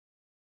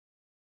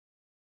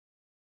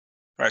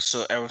Right,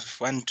 so I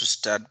want to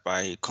start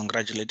by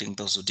congratulating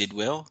those who did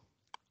well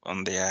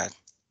on their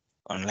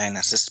online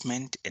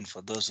assessment, and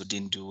for those who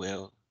didn't do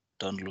well,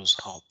 don't lose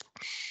hope.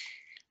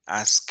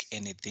 Ask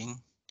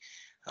anything,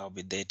 I'll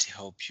be there to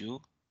help you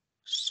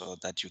so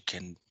that you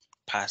can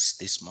pass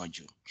this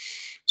module.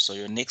 So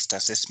your next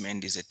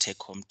assessment is a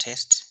take-home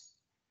test,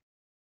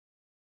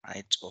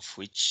 right, of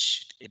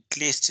which at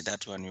least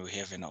that one you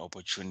have an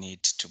opportunity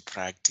to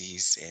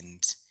practice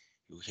and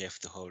you have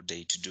the whole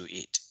day to do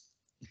it.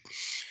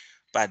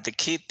 But the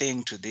key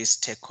thing to this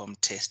take-home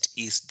test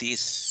is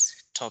these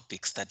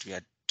topics that we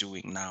are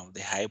doing now,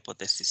 the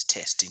hypothesis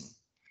testing,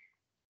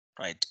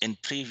 right?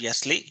 And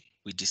previously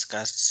we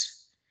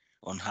discussed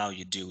on how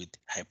you do with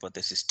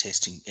hypothesis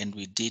testing, and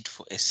we did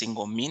for a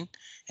single mean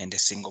and a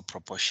single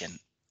proportion.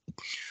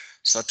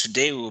 So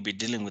today we will be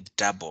dealing with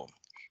double.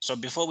 So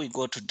before we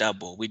go to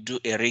double, we do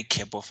a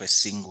recap of a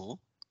single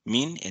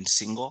mean and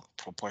single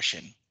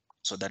proportion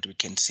so that we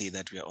can see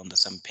that we are on the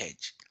same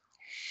page.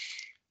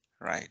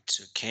 Right,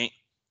 okay.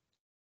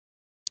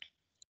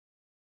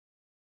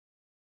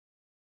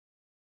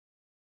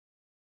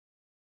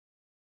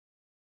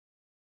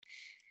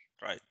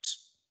 Right.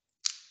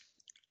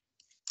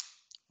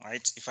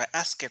 Right, if I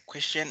ask a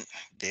question,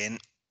 then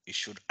you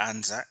should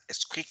answer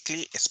as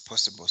quickly as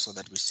possible so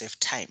that we save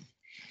time.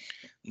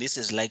 This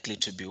is likely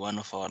to be one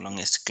of our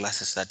longest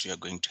classes that we are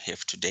going to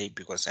have today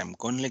because I'm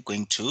only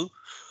going to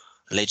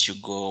let you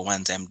go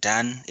once I'm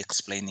done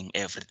explaining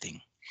everything.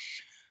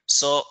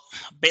 So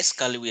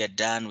basically we are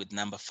done with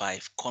number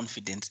 5,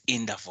 confidence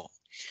interval.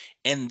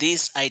 And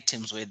these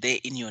items were there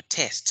in your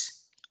test,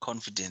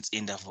 confidence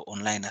interval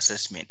online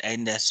assessment.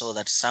 And I saw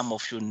that some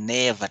of you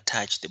never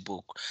touched the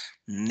book,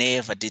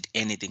 never did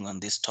anything on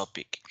this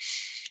topic.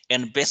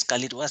 And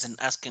basically it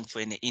wasn't asking for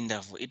any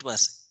interval. It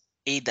was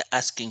either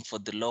asking for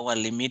the lower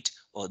limit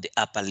or the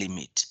upper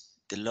limit,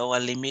 the lower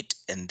limit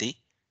and the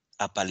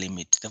upper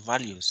limit, the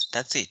values,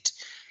 that's it.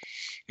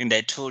 And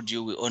I told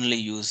you we only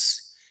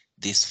use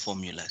these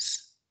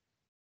formulas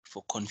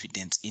for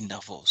confidence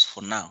intervals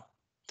for now.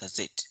 That's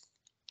it.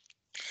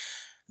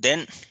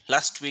 Then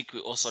last week we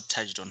also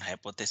touched on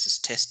hypothesis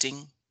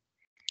testing,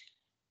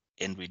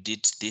 and we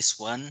did this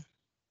one,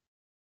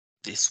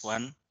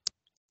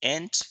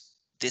 and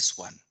this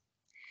one.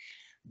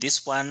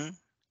 This one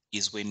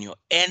is when your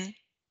n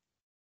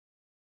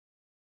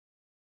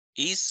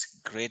is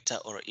greater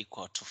or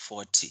equal to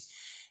 40.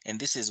 And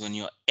this is when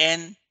your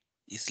n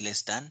is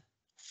less than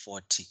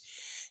 40.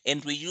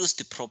 And we use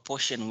the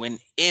proportion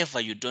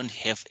whenever you don't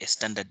have a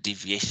standard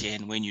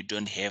deviation, when you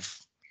don't have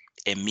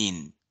a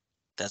mean.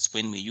 That's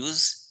when we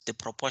use the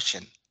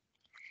proportion.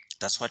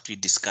 That's what we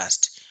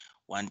discussed.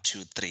 1,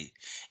 2, 3.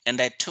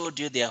 And I told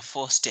you there are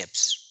 4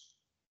 steps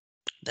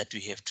that we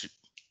have to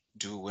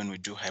do when we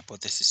do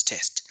hypothesis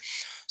test.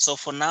 So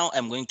for now,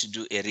 I'm going to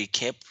do a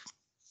recap,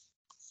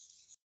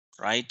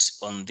 right,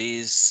 on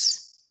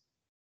these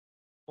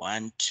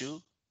 1,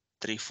 2,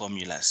 3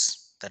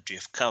 formulas that we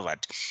have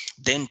covered.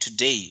 Then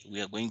today we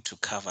are going to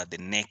cover the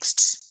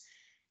next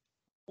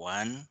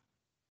 1,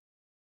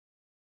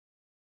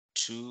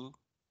 2,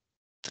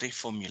 3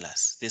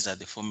 formulas. These are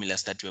the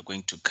formulas that we are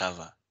going to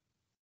cover.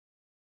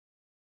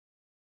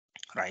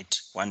 Right,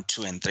 1,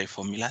 2, and 3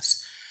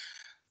 formulas.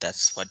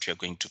 That's what we are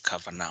going to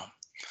cover now.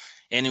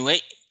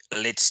 Anyway,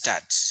 let's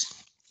start.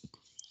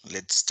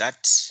 Let's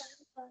start.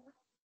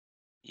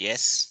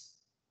 Yes.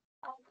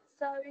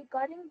 So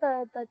regarding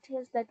the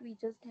test that we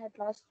just had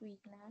last week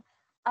now,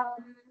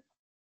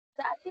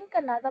 so I think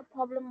another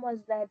problem was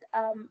that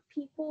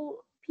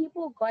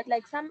people got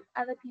like some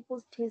other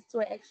people's tests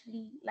were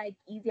actually like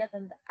easier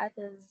than the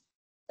others.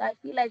 So I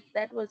feel like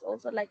that was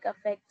also like a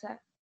factor.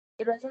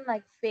 It wasn't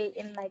like fair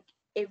in like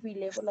every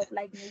level of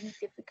like maybe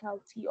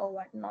difficulty or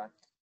whatnot.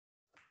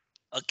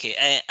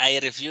 Okay, I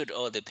reviewed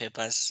all the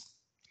papers.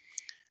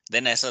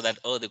 Then I saw that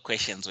all the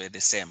questions were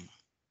the same,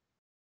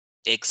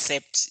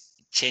 except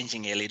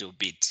changing a little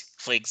bit.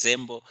 For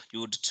example,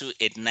 you would do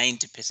at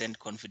 90%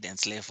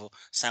 confidence level,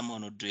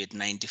 someone would do it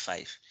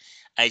 95.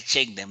 I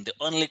checked them. The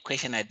only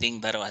question I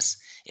think that was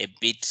a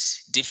bit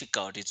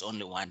difficult is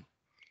only one.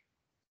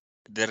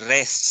 The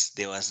rest,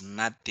 there was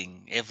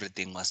nothing.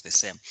 Everything was the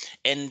same.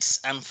 And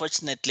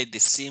unfortunately, the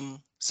sim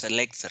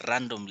selects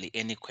randomly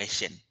any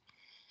question.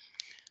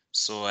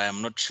 So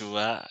I'm not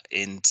sure.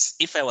 And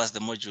if I was the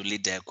module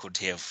leader, I could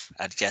have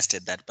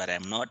adjusted that, but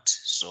I'm not.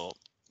 So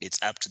it's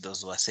up to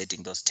those who are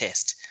setting those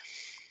tests.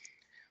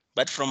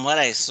 But from what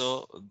I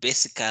saw,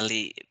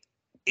 basically,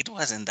 it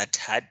wasn't that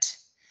hard.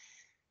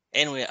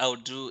 Anyway, I'll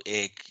do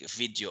a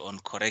video on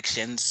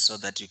corrections so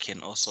that you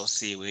can also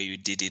see where you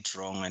did it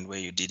wrong and where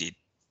you did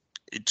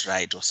it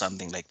right or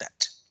something like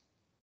that.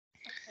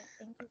 Okay,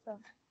 thank you so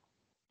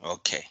much.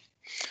 Okay.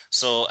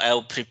 So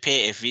I'll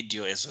prepare a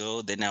video as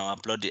well, then I'll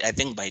upload it. I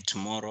think by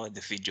tomorrow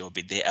the video will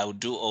be there. I'll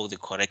do all the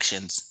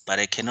corrections, but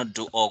I cannot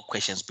do all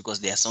questions because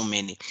there are so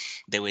many.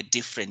 They were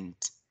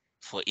different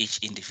for each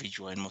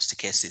individual in most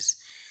cases.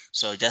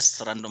 So I'll just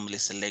randomly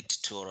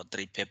select 2 or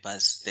 3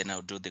 papers, then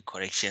I'll do the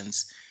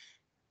corrections,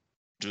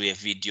 do a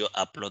video,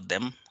 upload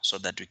them so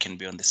that we can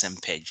be on the same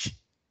page.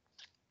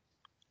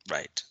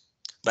 right?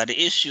 But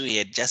if you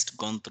had just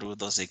gone through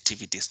those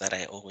activities that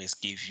I always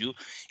give you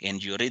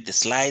and you read the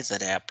slides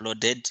that I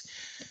uploaded,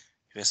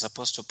 you're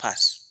supposed to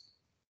pass.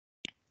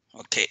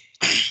 Okay.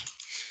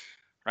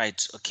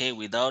 Right. Okay.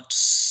 Without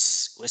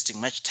wasting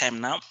much time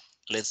now,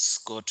 let's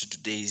go to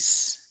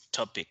today's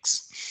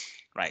topics.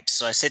 Right.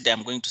 So I said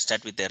I'm going to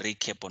start with a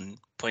recap on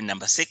point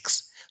number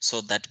 6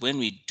 so that when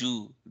we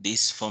do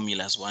these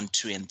formulas 1,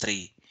 2, and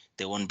 3,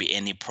 there won't be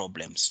any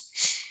problems.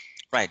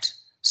 Right.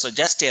 So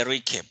just a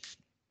recap.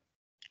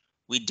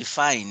 We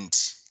defined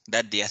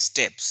that there are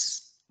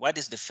steps. What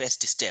is the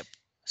first step?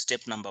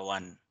 Step number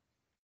 1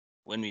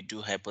 when we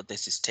do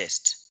hypothesis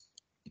test.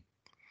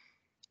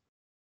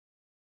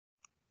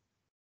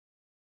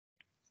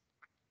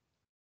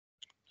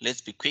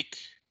 Let's be quick.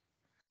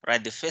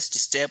 Right. The first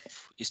step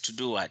is to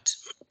do what?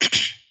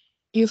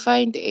 You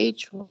find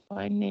H1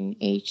 and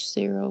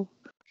H0.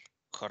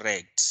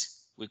 Correct.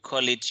 We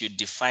call it you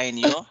define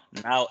your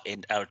now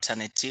and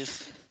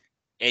alternative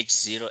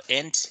H0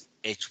 and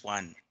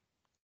H1,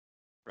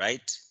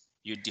 right?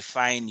 You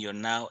define your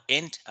now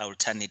and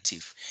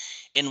alternative.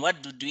 And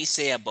what do we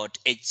say about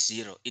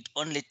H0? It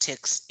only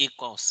takes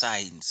equal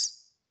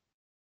signs.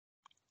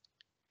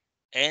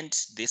 And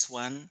this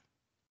one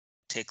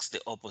takes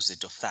the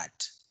opposite of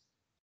that.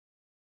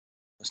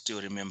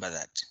 Still remember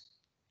that,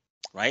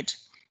 right?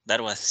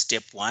 That was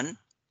step 1.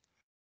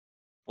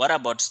 What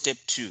about step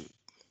 2?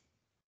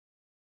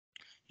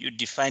 You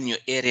define your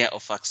area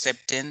of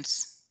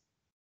acceptance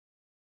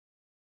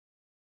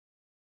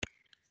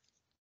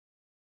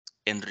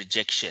and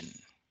rejection.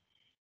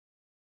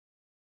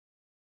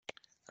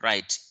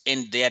 Right,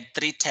 and there are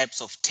 3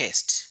 types of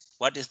test.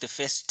 What is the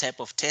first type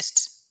of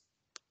test?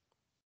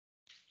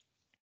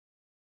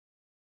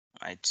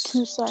 Right,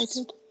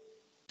 Two-sided.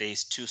 there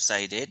is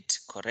two-sided,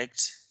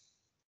 correct?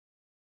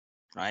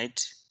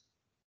 Right,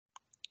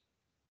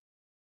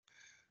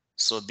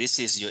 so this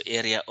is your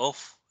area of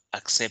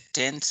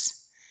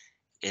acceptance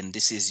and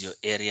this is your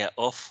area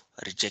of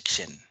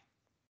rejection.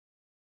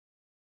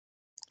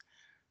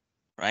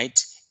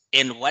 Right,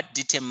 and what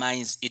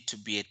determines it to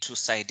be a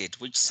two-sided?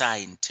 Which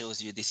sign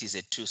tells you this is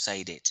a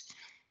two-sided?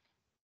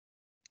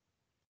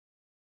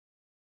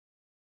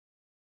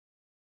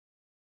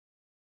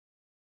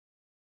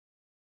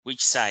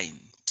 Which sign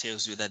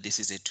tells you that this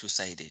is a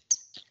two-sided?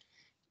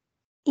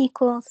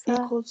 Equals.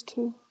 Equals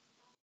 2.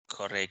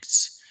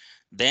 Correct.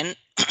 Then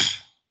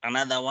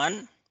another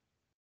one,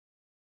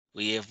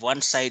 we have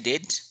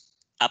one-sided,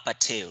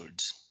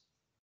 upper-tailed,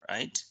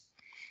 right?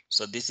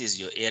 So this is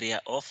your area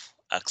of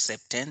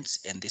acceptance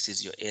and this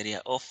is your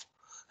area of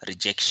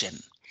rejection.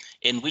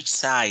 And which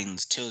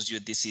signs tells you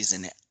this is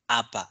an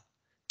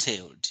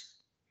upper-tailed?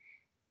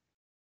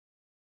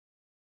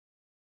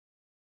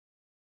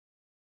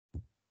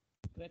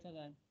 Greater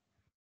than.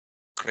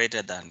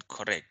 Greater than,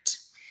 correct.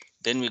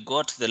 Then we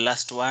go to the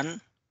last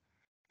one,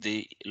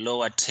 the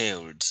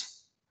lower-tailed,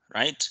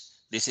 right?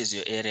 This is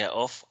your area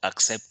of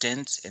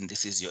acceptance and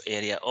this is your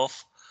area of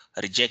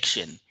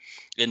rejection.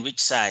 And which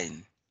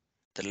sign?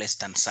 The less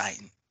than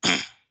sign.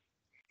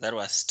 That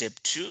was step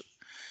 2.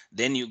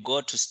 Then you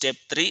go to step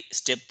 3.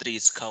 Step 3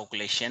 is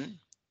calculation.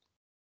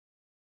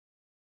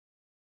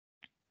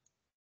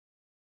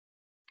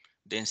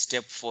 Then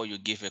step 4, you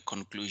give a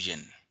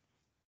conclusion.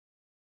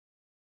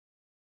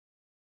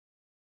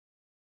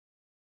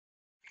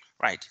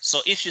 Right, so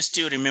if you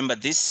still remember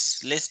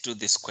this, let's do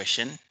this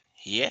question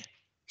here.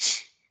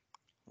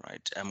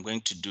 Right, I'm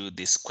going to do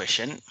this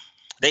question.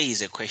 There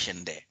is a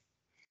question there,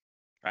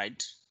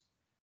 right?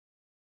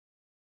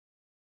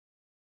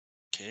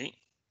 Okay,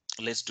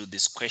 let's do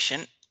this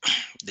question.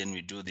 Then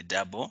we do the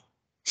double.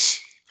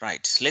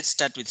 Right, let's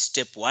start with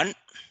step 1.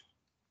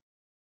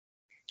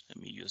 Let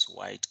me use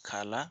white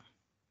color.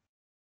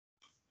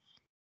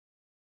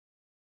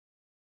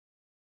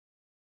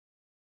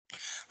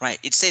 Right,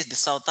 it says the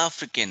South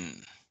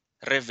African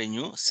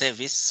Revenue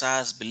Service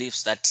SARS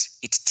believes that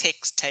it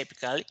takes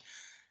typically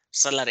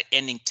salary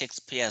earning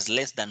taxpayers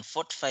less than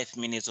 45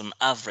 minutes on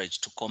average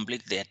to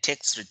complete their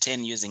tax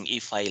return using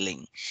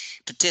e-filing.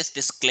 To test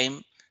this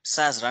claim,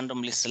 SARS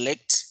randomly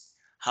selects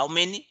how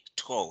many?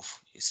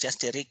 12. It's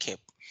just a recap.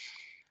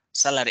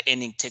 Salary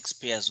earning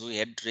taxpayers who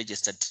had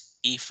registered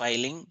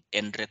e-filing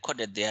and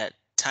recorded their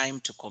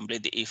time to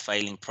complete the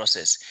e-filing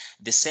process.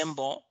 The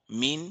sample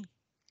mean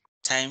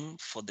time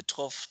for the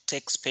 12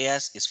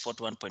 taxpayers is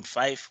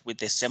 41.5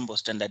 with a sample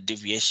standard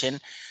deviation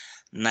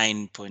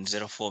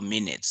 9.04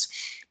 minutes.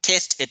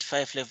 Test at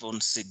 5 level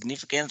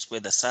significance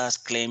whether SARS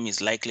claim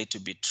is likely to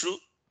be true.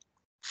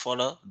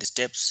 Follow the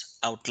steps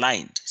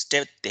outlined.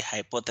 State the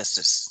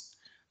hypothesis.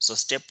 So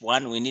step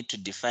 1, we need to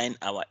define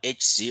our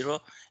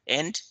H0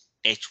 and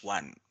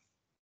H1.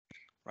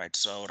 Right,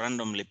 so I'll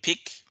randomly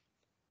pick.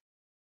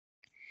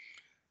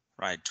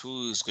 Right,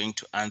 who is going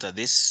to answer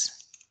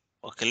this?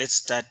 Okay, let's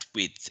start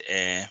with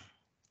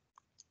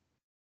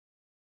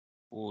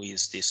who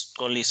is this?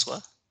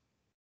 Koliswa.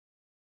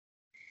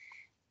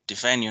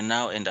 Define your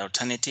now and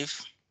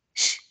alternative.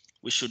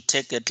 We should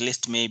take at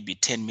least maybe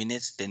 10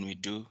 minutes, then we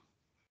do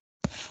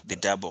the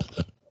double.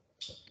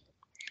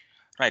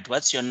 Right,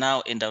 what's your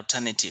now and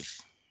alternative?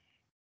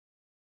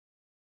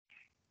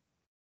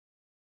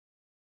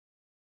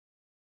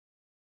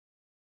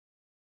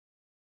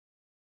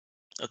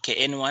 Okay,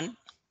 anyone?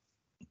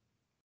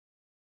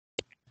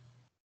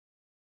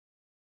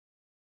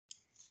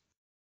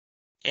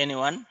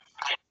 Anyone?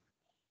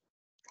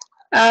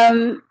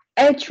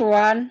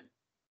 H1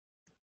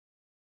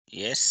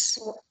 Yes,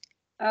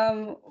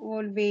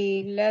 will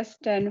be less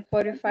than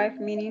 45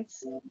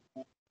 minutes,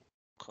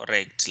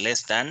 correct.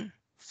 Less than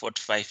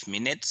 45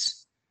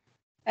 minutes.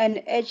 and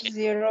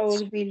H0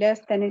 will be less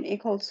than and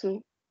equal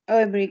to, oh,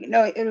 it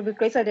will be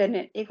greater than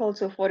and equal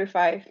to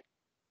 45.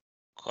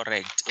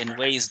 Correct. And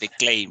where is the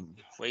claim?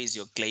 Where is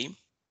your claim?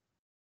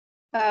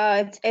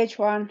 It's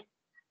H1.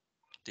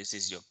 This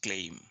is your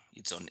claim.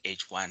 It's on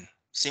H1.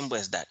 Simple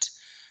as that.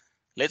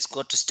 Let's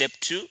go to step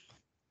 2.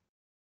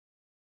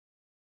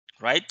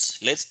 Right?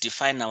 Let's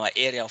define our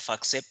area of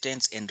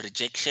acceptance and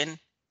rejection.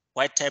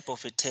 What type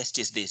of a test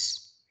is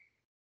this?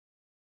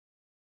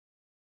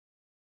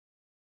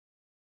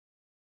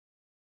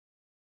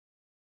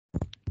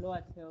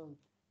 Lower tailed.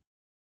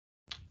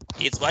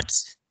 It's what?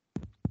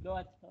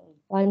 Lower tailed.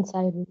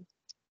 One-sided.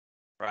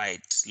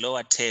 Right,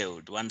 lower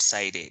tailed,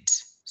 one-sided.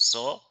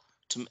 So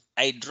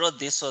I draw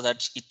this so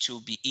that it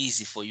will be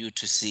easy for you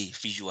to see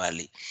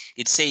visually.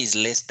 It says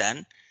less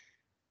than,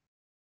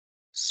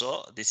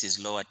 so this is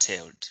lower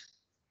tailed.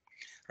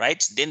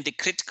 Right, then the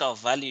critical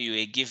value you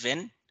were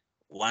given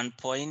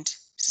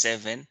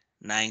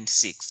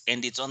 1.796,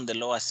 and it's on the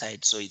lower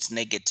side, so it's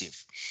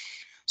negative.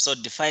 So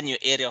define your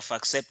area of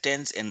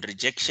acceptance and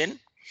rejection.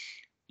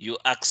 You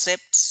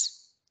accept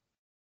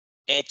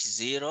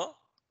H0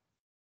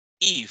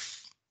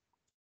 if,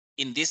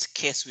 in this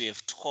case, we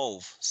have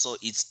 12, so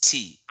it's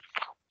T.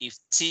 If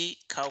T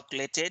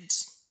calculated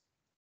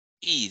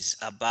is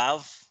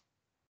above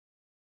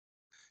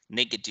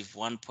negative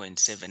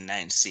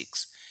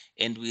 1.796,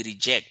 and we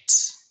reject.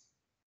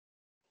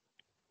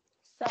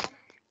 So,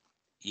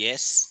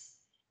 Yes.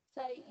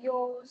 so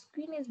your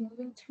screen is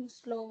moving too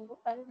slow.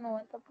 I don't know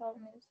what the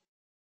problem is.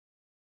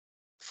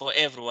 For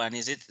everyone,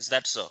 is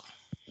that so?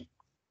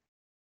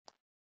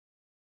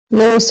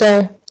 No,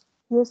 sir.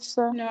 Yes,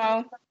 sir.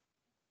 No,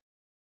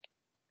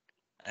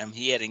 I'm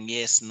hearing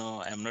yes,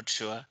 no, I'm not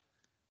sure.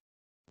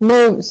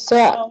 No,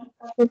 sir. no.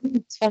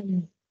 It's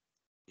fine.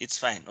 It's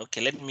fine.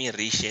 Okay, let me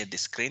reshare the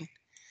screen.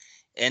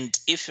 And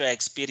if you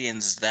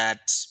experience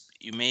that,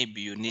 maybe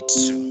you need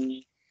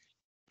to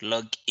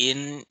log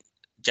in,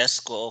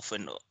 just go off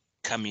and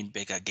come in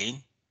back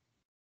again.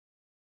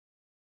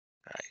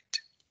 Right.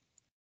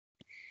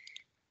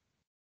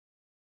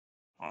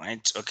 All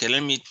right. Okay,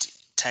 let me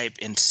type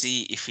and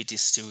see if it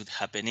is still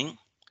happening.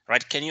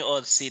 Right. Can you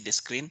all see the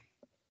screen?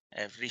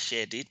 I've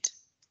reshared it.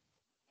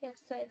 Yes,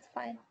 so it's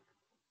fine.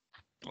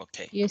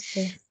 Okay. Yes,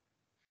 sir.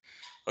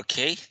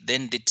 Okay.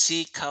 Then the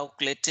T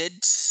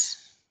calculated.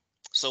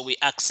 So we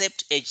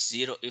accept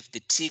H0 if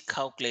the T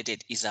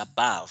calculated is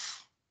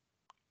above,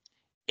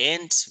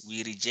 and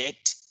we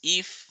reject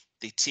if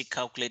the T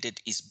calculated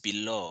is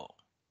below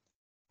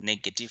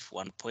negative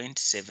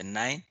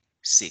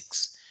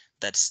 1.796.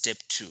 That's step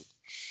 2.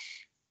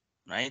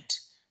 Right?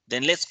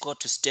 Then let's go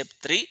to step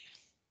 3.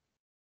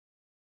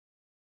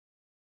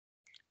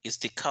 Is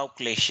the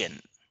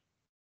calculation.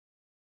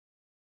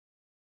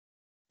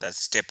 That's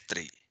step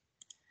 3.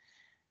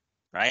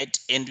 Right?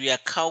 And we are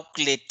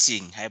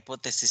calculating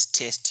hypothesis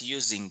test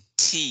using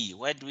T.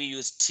 Why do we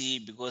use T?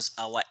 Because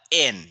our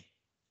N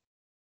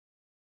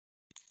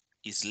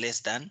is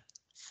less than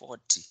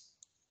 40.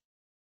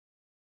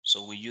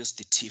 So we use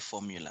the T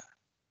formula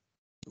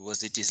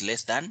because it is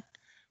less than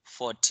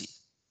 40.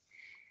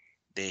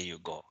 There you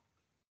go.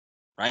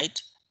 Right?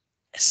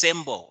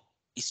 Symbol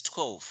is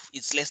 12.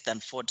 It's less than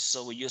 40.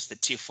 So we use the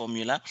T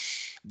formula.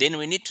 Then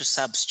we need to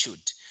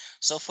substitute.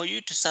 So for you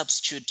to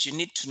substitute, you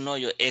need to know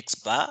your X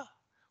bar.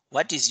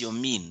 What is your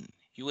mean?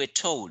 You were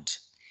told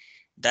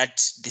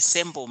that the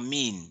sample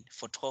mean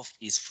for 12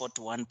 is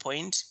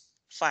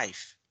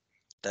 41.5.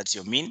 That's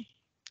your mean.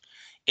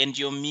 And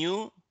your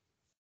mu,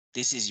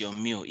 this is your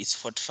mu, it's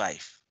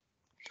 45.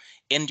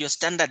 And your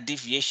standard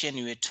deviation,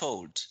 you were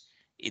told,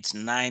 it's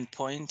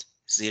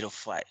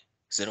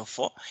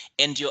 9.0504.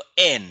 And your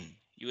n,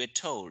 you were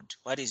told,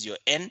 what is your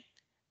n?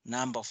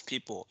 Number of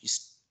people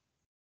is,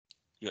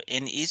 your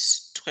n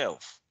is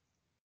 12.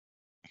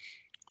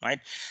 Right?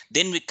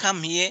 Then we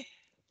come here,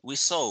 we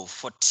solve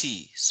for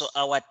t. So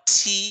our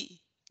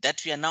t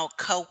that we are now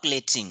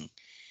calculating,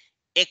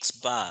 X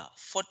bar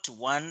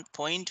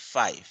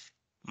 41.5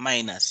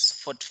 minus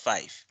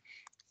 45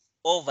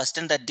 over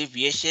standard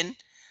deviation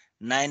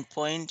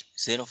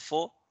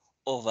 9.04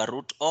 over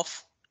root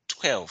of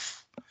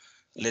 12.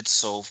 Let's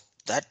solve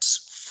that.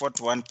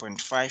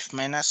 41.5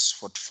 minus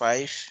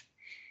 45.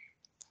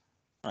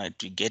 Right,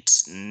 we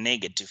get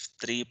negative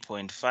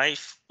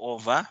 3.5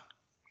 over,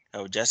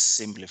 I'll just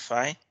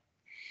simplify,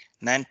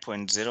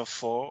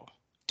 9.04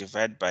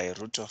 divided by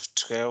root of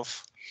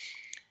 12.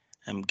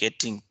 I'm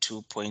getting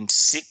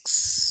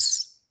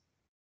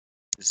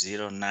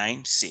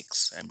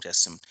 2.6096. I'm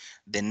just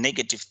the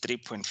negative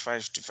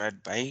 3.5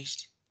 divided by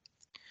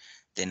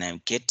then I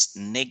get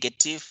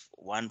negative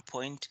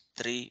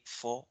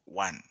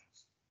 1.341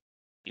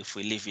 if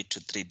we leave it to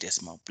 3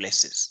 decimal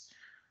places,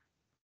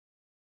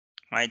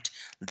 right?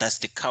 That's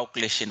the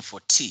calculation for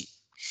t.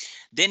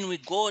 Then we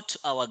go to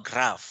our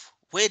graph.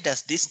 Where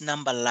does this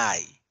number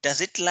lie?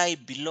 Does it lie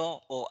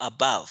below or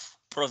above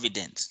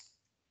Providence?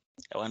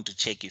 I want to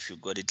check if you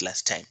got it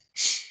last time.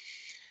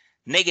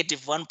 Negative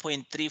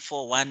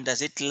 1.341,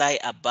 does it lie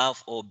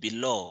above or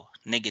below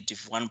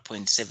negative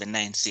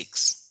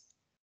 1.796?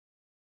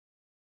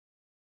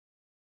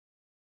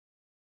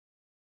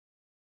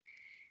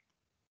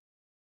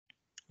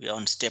 We are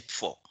on step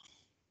 4.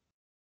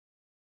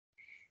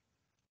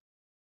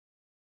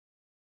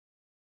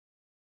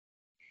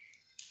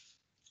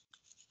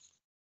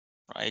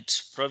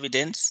 Right,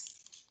 Providence,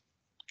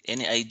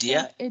 any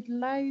idea? So it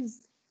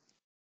lies,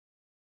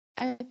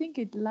 I think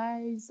it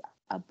lies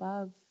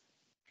above.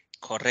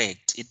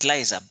 Correct, it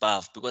lies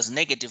above because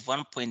negative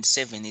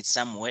 1.7 is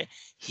somewhere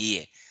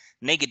here.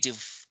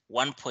 Negative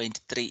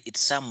 1.3 it's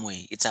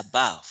somewhere, it's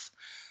above.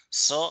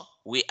 So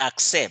we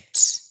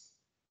accept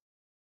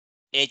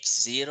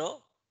H0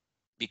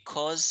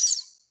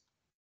 because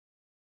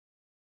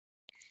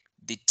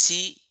the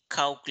T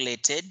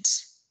calculated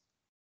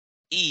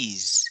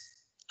is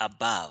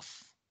above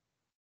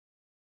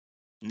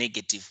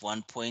negative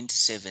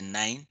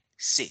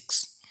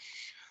 1.796.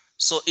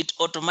 So it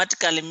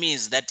automatically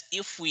means that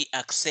if we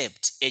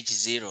accept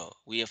H0,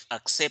 we have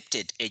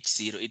accepted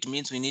H0, it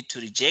means we need to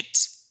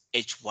reject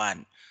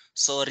H1.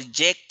 So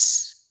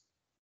reject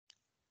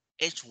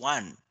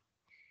H1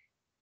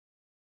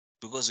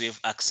 because we have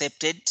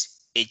accepted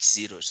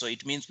H0. So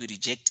it means we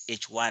reject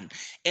H1.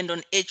 And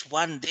on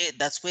H1 there,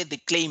 that's where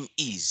the claim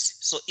is.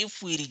 So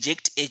if we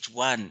reject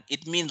H1,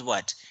 it means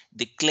what?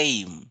 The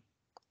claim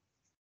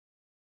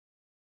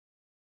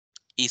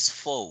is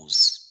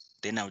false.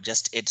 Then I'll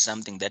just add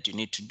something that you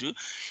need to do.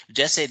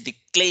 Just say the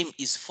claim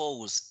is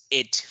false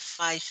at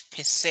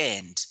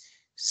 5%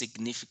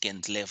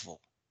 significant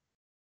level.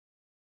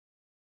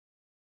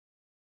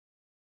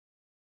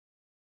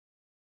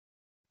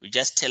 You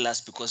just tell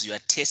us because you are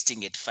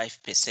testing at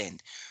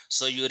 5%.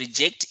 So you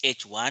reject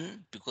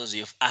H1 because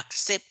you have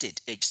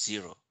accepted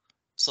H0.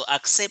 So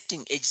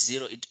accepting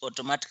H0, it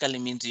automatically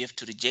means you have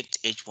to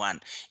reject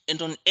H1.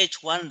 And on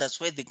H1, that's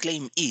where the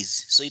claim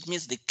is. So it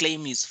means the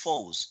claim is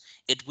false.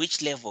 At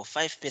which level?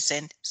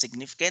 5%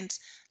 significance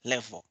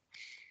level.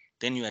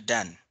 Then you are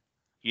done.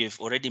 You have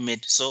already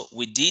made. So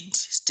we did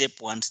step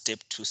 1, step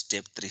 2,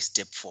 step 3,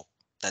 step 4.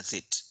 That's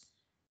it.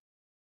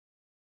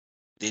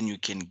 Then you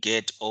can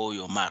get all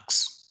your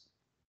marks.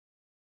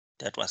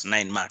 That was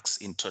 9 marks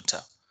in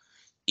total.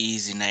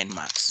 Easy 9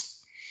 marks.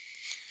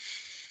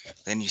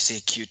 Then you say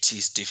QT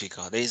is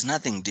difficult. There is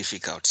nothing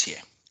difficult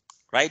here,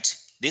 right?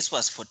 This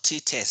was for T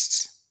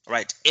tests,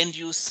 right? And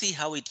you see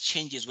how it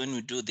changes when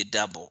we do the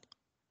double.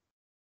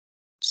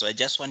 So I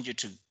just want you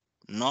to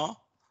know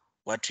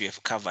what we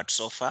have covered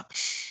so far,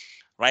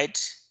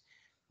 right?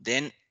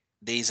 Then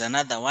there is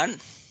another one.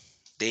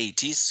 There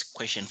it is,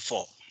 question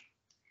 4.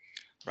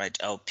 Right,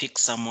 I'll pick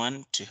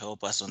someone to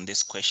help us on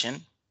this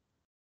question.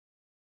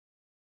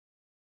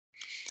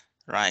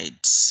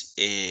 Right,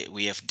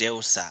 we have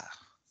Delsa.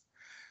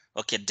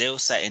 Okay,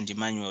 Delsa and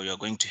Emmanuel, you're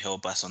going to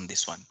help us on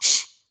this one.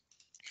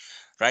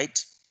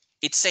 Right,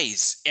 it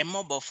says a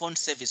mobile phone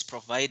service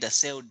provider,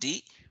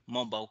 CLD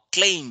Mobile,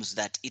 claims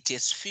that it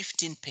has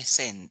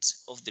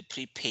 15% of the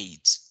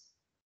prepaid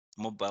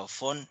mobile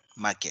phone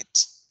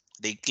market.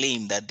 They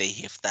claim that they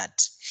have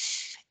that.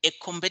 A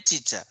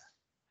competitor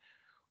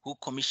who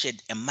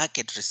commissioned a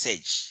market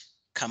research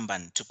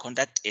company to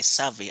conduct a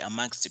survey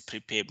amongst the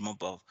prepaid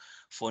mobile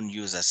phone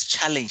users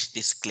challenged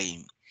this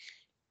claim.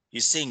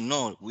 He's saying,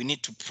 no, we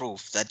need to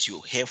prove that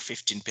you have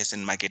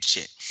 15% market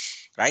share,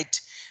 right?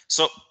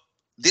 So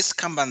this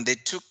company, they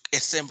took a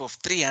sample of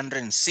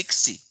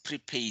 360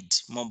 prepaid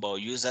mobile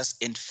users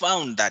and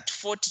found that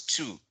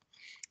 42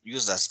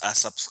 users are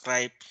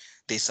subscribed.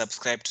 They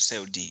subscribe to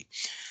CLD.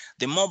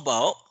 The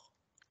mobile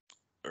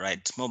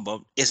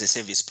as a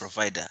service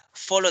provider,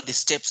 follow the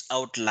steps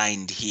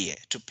outlined here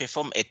to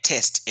perform a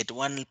test at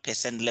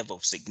 1% level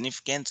of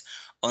significance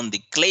on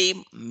the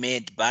claim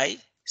made by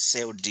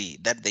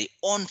CLD that they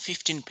own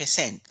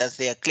 15%. That's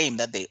their claim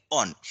that they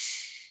own.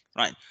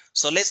 Right.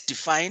 So let's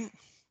define.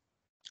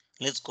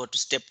 Let's go to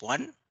step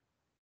 1,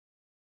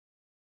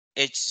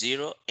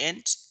 H0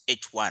 and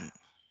H1.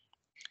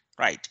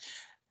 Right.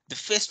 The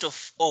first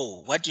of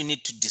all, what you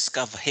need to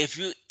discover, have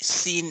you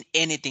seen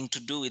anything to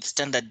do with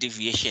standard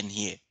deviation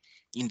here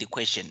in the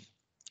question?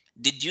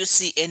 Did you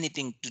see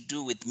anything to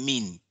do with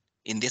mean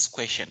in this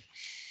question?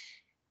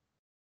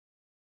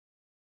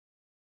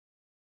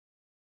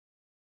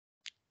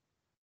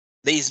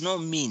 There is no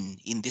mean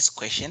in this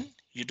question.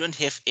 You don't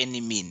have any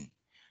mean.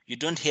 You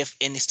don't have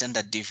any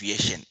standard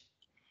deviation.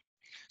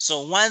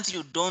 So once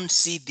you don't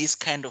see these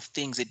kind of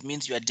things, it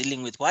means you are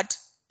dealing with what?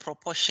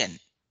 Proportion.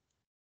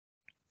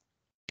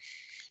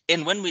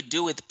 And when we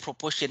deal with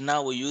proportion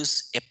now, we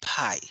use a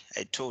pi.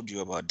 I told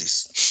you about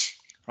this,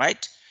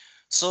 right?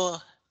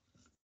 So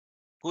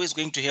who is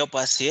going to help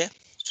us here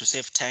to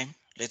save time?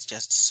 Let's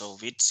just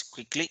solve it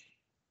quickly.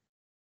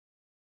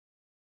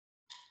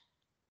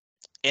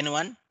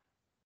 Anyone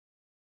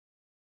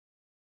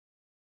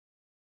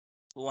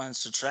who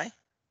wants to try?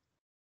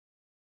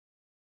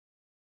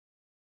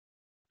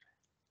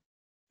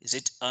 Is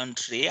it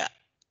Andrea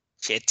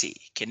Chetty?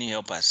 Can you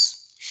help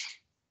us?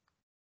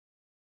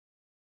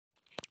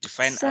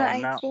 Define So our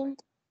I now. think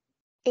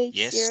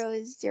Yes.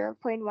 H0 is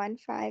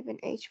 0.15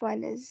 and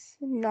H1 is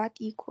not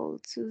equal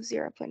to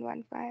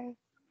 0.15.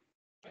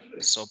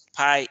 So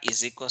pi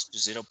is equals to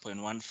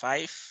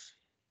 0.15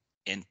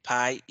 and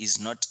pi is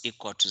not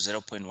equal to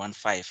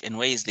 0.15. And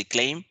where is the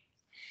claim?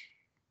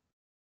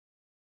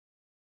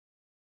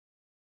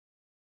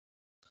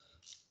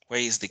 Where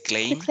is the The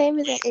claim? claim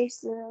is at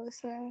H0,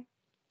 so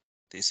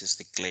This is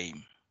the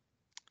claim.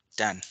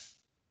 Done.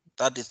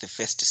 That is the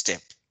first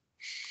step.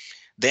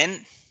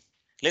 Then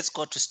let's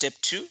go to step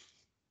 2.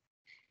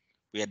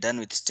 We are done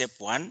with step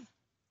 1.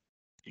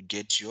 You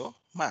get your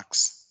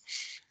marks.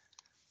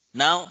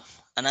 Now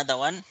another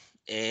one.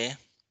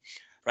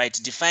 Right,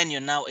 define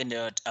your now and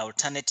the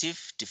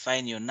alternative.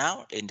 Define your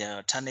now and the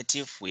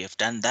alternative. We have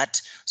done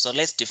that. So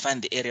let's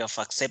define the area of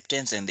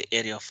acceptance and the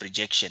area of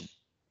rejection.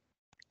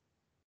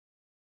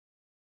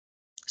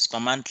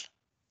 Spamantl.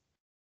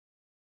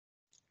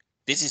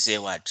 This is a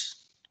what?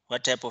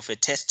 What type of a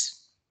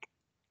test?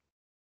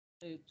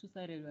 A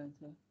two-sided one,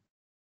 sir.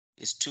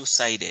 It's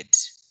two-sided,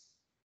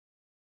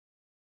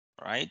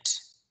 right?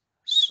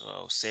 So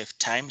I'll save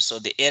time. So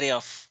the area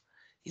of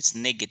is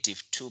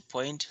negative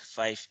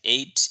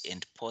 2.58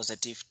 and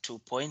positive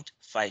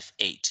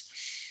 2.58.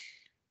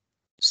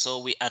 So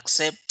we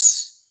accept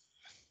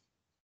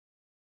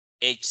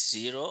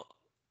H0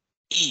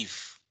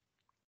 if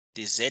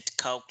the Z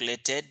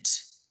calculated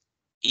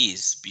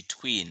is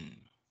between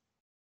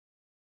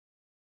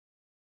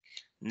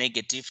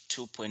negative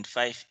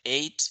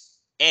 2.58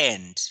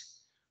 and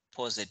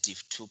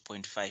positive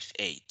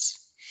 2.58.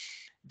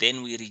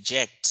 Then we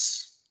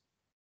reject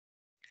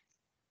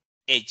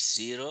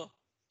H0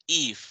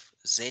 if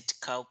Z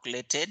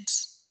calculated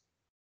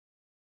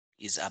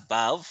is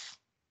above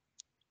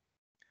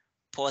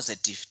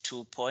positive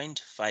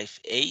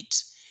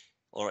 2.58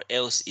 or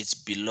else it's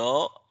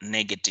below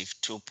negative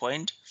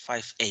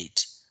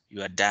 2.58.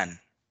 You are done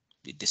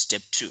with the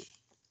step 2.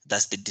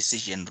 That's the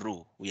decision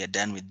rule. We are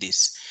done with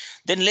this.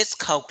 Then let's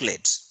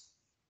calculate.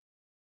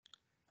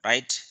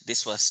 Right?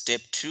 This was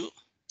step 2.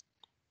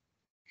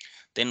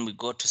 Then we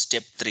go to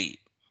step 3.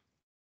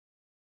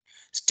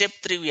 Step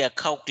 3 we are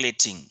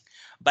calculating.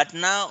 But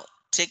now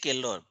take a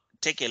look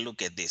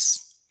at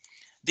this.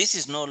 This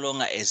is no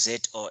longer a Z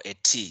or a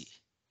T.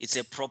 It's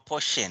a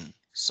proportion.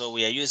 So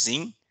we are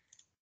using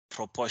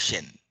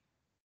proportion.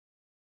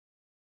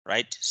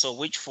 Right? So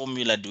which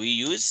formula do we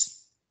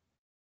use?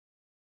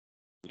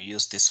 We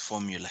use this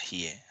formula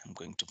here. I'm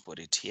going to put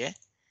it here.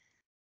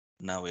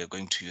 Now we're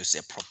going to use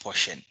a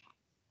proportion.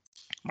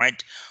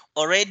 Right?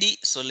 Already,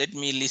 so let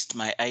me list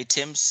my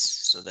items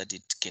so that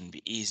it can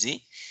be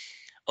easy.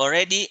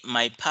 Already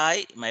my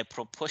pi, my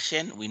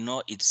proportion, we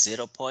know it's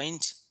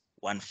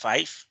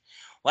 0.15.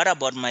 What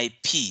about my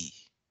p?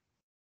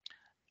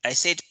 I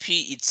said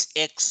p, it's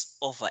x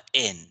over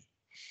n.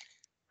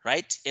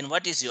 Right? And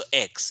what is your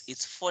x?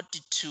 It's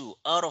 42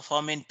 out of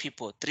how many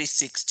people?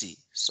 360.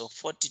 So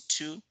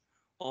 42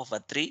 over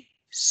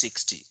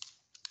 360.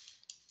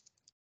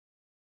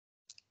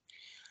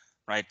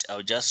 Right?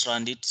 I'll just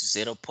round it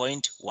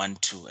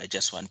 0.12. I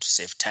just want to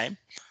save time.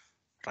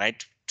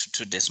 Right? To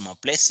 2 decimal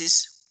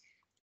places.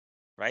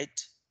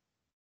 Right?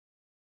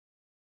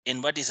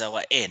 And what is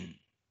our n?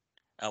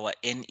 Our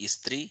n is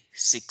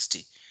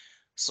 360.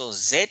 So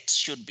z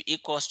should be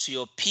equals to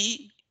your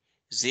p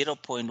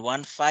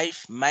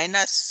 0.15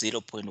 minus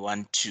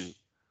 0.12.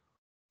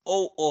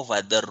 All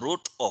over the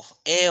root of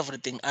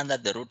everything under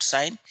the root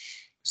sign,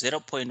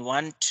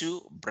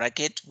 0.12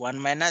 bracket 1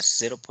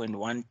 minus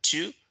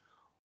 0.12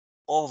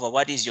 over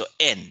what is your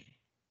n?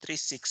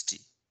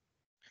 360.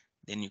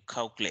 Then you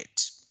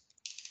calculate.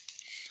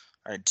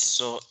 All right,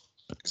 so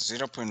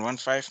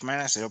 0.15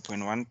 minus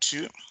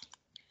 0.12,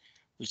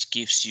 which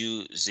gives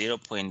you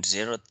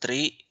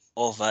 0.03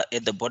 over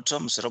at the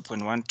bottom,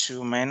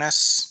 0.12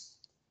 minus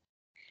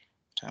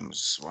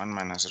times 1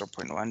 minus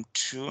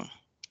 0.12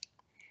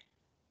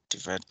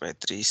 divided by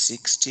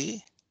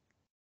 360.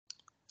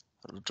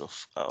 Root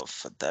of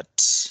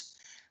that,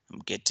 I'm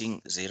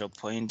getting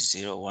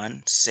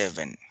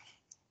 0.017.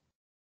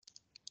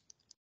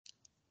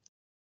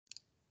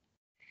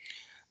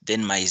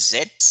 Then my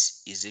z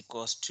is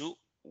equals to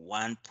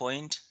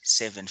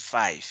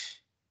 1.75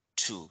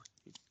 to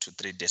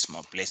 3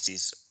 decimal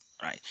places,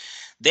 right?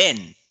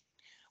 Then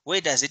where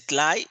does it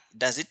lie?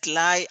 Does it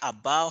lie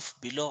above,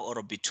 below,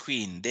 or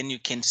between? Then you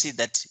can see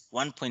that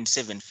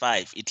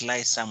 1.75, it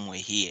lies somewhere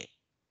here.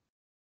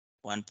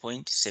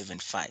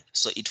 1.75.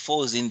 So it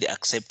falls in the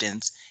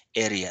acceptance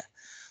area.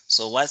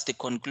 So what's the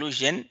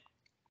conclusion?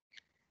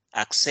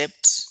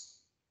 Accept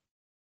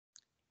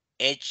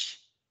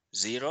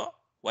H0.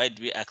 Why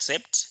do we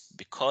accept?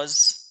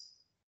 Because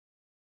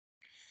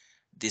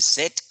the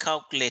Z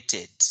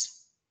calculated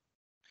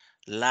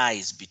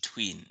lies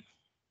between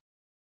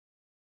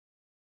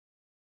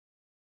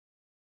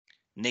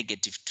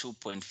negative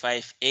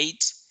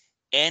 2.58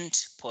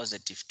 and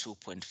positive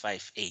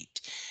 2.58.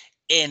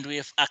 And we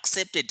have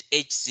accepted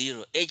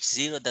H0.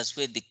 H0, that's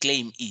where the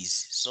claim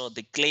is. So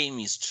the claim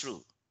is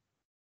true.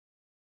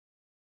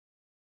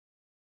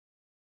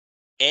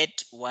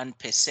 At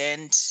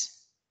 1%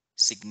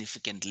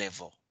 significant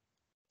level,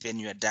 then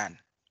you are done.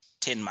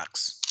 10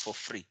 marks for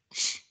free.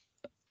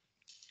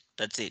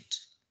 That's it.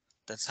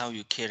 That's how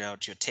you carry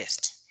out your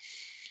test.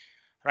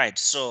 Right,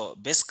 so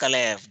basically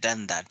I have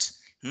done that.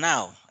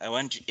 Now I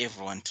want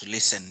everyone to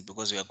listen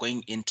because we are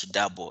going into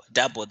double.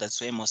 Double,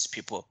 that's where most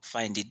people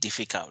find it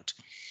difficult.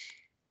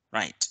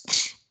 Right,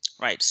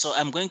 right. So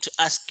I'm going to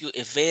ask you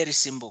a very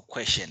simple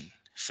question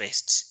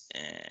first.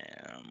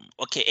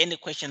 Okay, any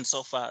questions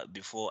so far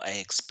before I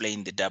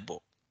explain the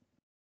double?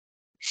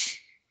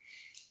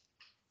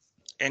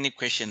 Any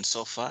questions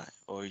so far,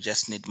 or you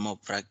just need more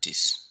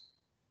practice?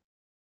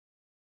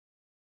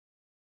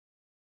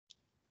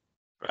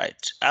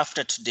 Right,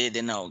 after today,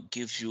 then I'll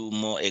give you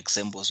more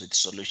examples with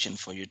solution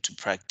for you to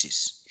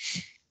practice.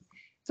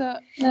 So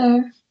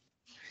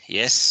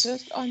Yes.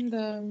 just on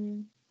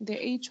the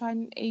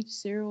H1,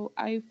 H0,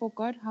 I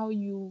forgot how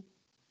you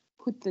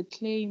put the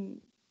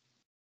claim.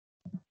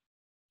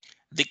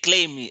 The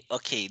claim,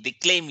 okay, the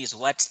claim is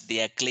what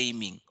they are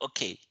claiming.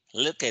 Okay,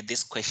 look at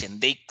this question.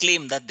 They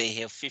claim that they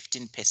have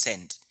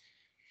 15%.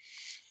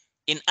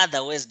 In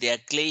other words, they are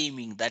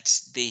claiming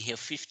that they have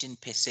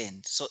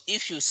 15%. So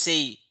if you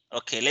say,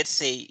 okay, let's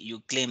say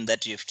you claim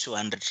that you have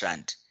 200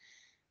 Rand.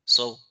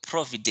 So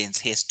Providence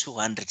has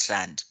 200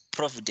 Rand.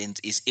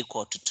 Providence is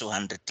equal to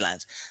 200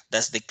 Rand.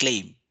 That's the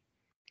claim.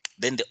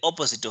 Then the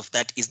opposite of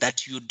that is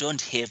that you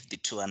don't have the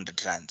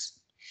 200 Rands.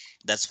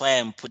 That's why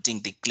I'm putting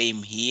the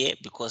claim here,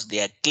 because they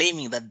are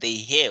claiming that they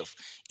have.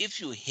 If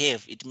you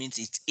have, it means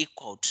it's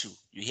equal to,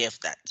 you have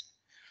that.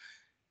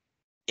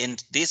 In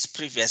this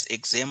previous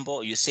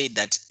example, you say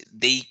that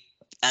they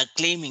are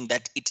claiming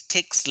that it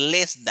takes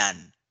less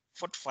than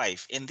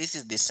 45, and this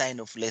is the sign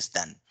of less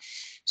than.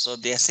 So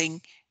they are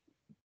saying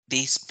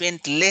they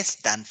spent less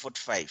than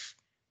 45.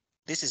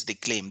 This is the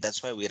claim.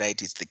 That's why we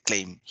write it's the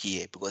claim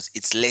here, because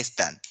it's less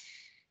than.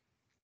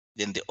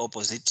 Then the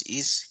opposite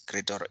is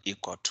greater or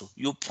equal to.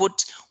 You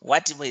put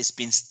whatever has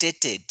been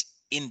stated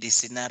in the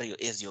scenario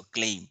as your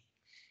claim.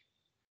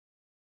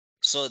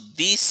 So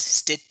this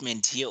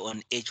statement here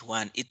on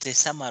H1, it's a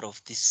summary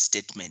of this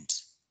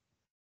statement.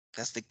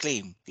 That's the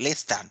claim,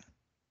 less than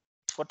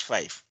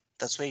 45.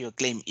 That's where your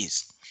claim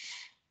is.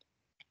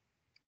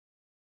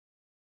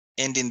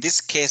 And in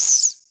this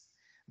case,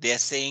 they are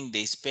saying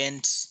they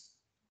spent,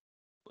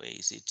 where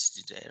is it?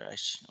 Did I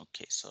rush?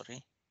 Okay,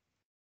 sorry.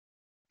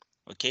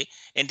 Okay,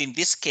 and in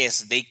this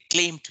case, they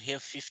claim to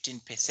have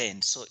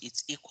 15%, so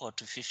it's equal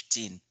to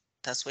 15.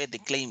 That's where the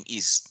claim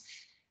is.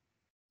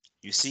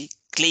 You see,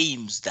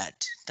 claims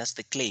that, that's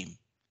the claim.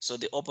 So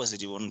the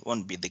opposite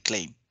won't be the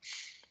claim.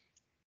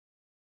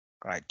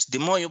 Right, the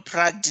more you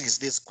practice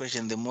this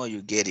question, the more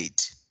you get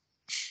it.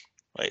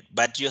 Right,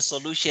 but your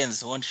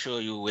solutions won't show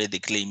you where the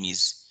claim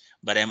is,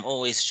 but I'm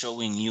always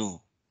showing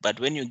you. But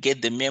when you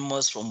get the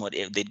memos from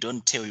whatever, they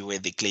don't tell you where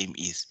the claim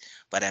is,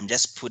 but I'm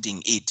just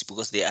putting it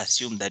because they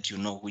assume that you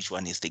know which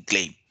one is the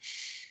claim.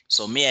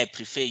 So may I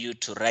prefer you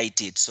to write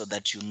it so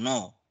that you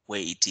know where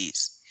it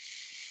is.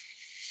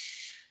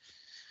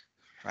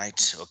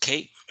 Right,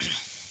 okay.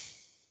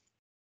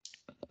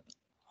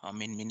 How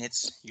many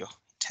minutes? Your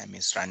time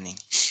is running.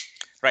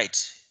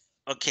 Right,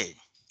 okay.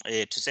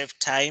 To save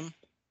time,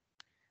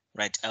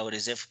 right, I will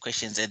reserve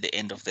questions at the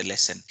end of the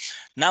lesson.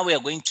 Now we are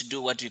going to do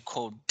what we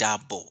call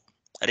double.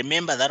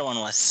 Remember that one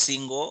was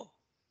single,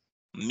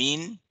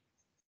 mean,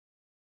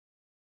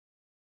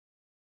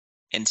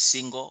 and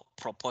single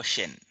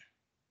proportion.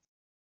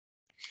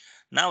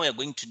 Now we are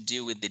going to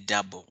deal with the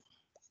double.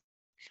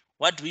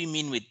 What do we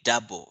mean with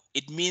double?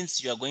 It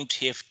means you are going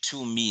to have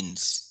two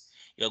means.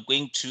 You are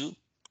going to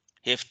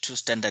have two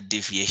standard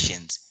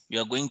deviations.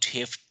 You are going to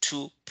have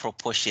two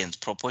proportions,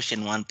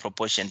 proportion 1,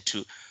 proportion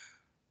 2.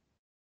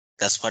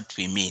 That's what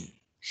we mean.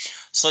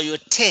 So your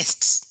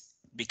test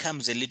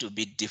becomes a little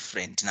bit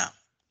different now.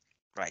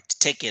 Right,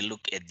 take a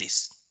look at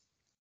this.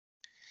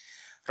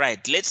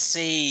 Right, let's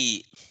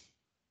say,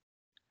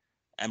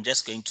 I'm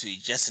just going to,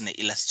 just an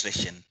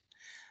illustration.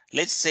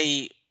 Let's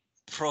say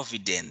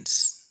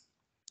Providence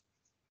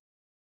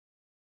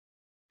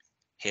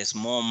has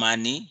more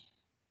money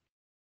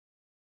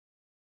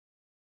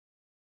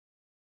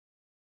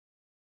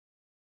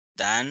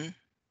than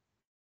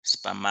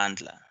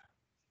Spamandla.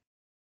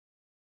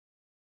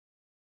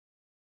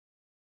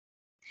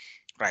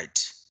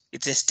 Right,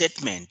 it's a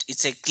statement,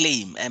 it's a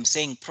claim. I'm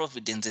saying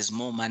Providence has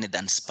more money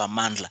than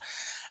Spamandla.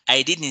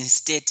 I didn't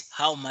state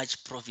how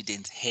much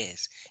Providence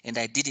has, and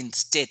I didn't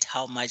state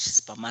how much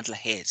Spamandla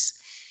has.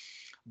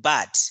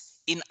 But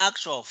in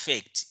actual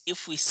fact,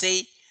 if we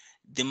say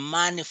the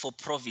money for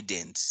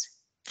Providence,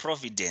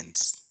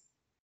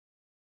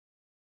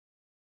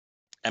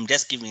 I'm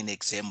just giving an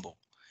example.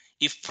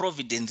 If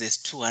Providence is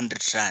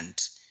 200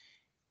 Rand,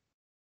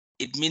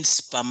 it means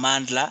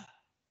Spamandla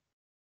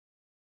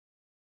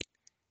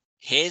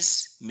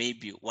has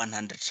maybe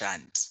 100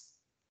 Rand.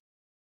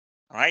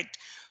 right?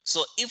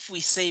 So if we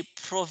say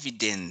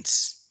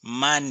Providence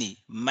money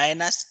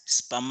minus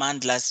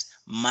Spamandla's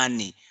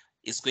money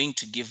is going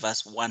to give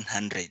us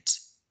 100,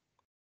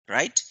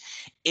 right?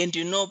 And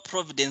you know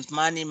Providence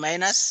money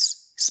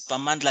minus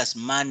Spamandla's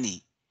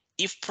money.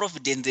 If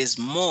Providence is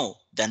more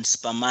than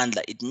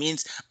Spamandla, it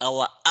means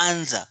our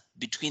answer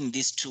between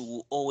these two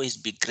will always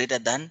be greater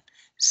than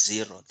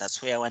 0.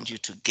 That's where I want you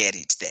to get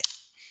it there.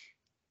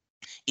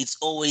 It's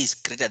always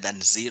greater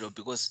than 0,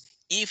 because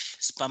if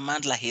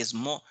Spamandla has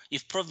more,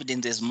 if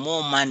Providence has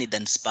more money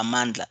than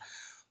Spamandla,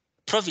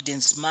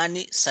 Providence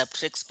money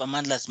subtracts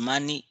Spamandla's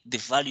money, the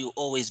value will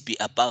always be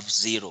above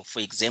 0.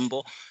 For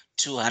example,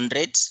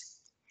 200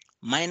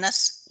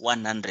 minus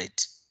 100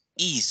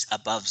 is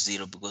above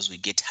 0 because we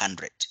get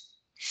 100.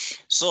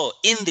 So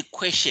in the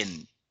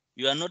question,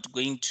 you are not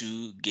going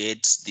to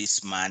get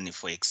this money,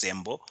 for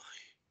example,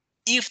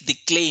 if the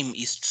claim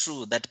is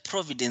true that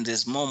Providence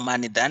has more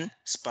money than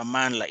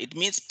Spamandla. It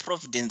means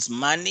Providence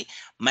money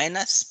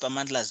minus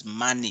Spamandla's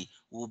money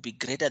will be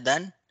greater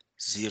than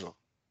 0,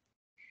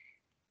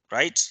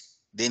 right?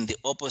 Then the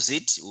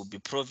opposite will be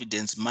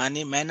Providence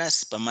money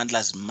minus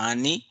Spamandla's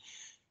money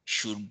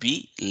should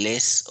be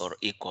less or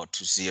equal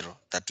to 0.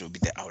 That will be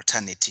the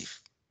alternative,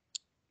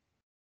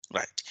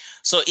 right?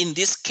 So in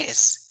this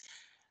case,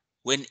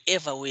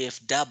 whenever we have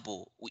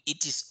double,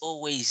 it is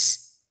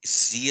always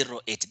 0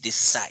 at this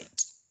side.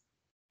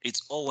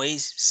 It's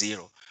always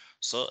 0.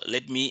 So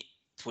let me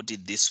put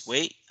it this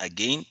way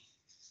again,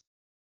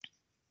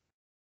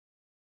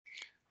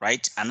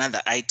 right?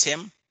 Another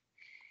item,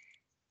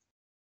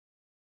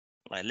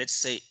 right? Let's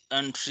say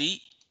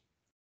entry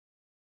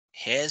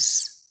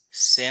has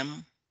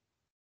same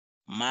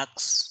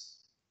marks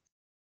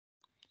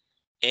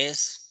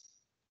as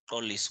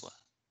Koliswa,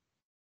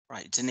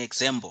 right? It's an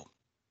example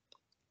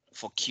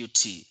for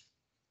QT,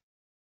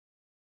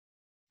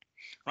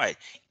 right?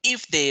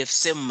 If they have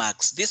same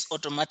marks, this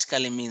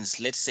automatically means,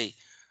 let's say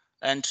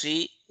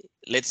entry,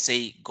 let's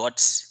say got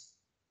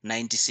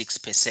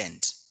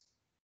 96%.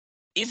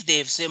 If they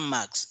have same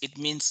marks, it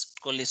means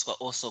Koliswa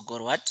also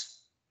got what?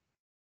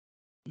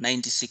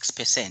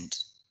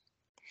 96%.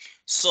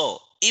 So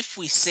if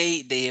we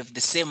say they have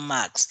the same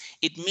marks,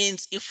 it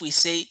means if we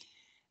say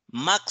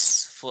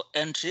marks for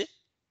entry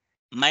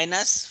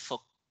minus for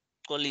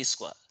Collie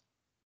square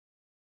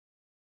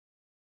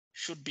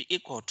should be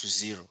equal to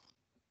 0.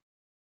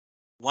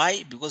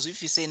 Why? Because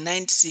if you say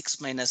 96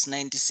 minus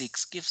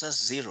 96 gives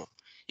us 0,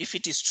 if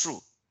it is true.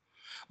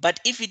 But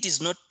if it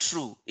is not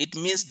true, it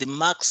means the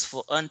marks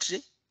for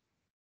entry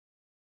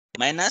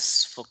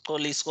minus for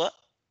Collie square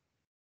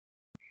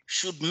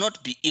should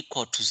not be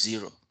equal to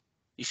 0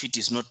 if it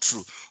is not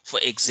true. For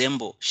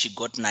example, she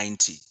got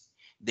 90.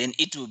 Then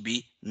it will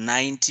be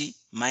 90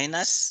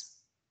 minus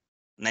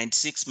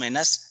 96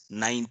 minus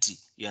 90.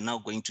 You are now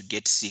going to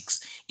get 6.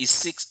 Is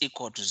 6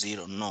 equal to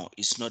 0? No,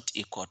 it's not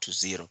equal to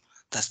 0.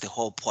 That's the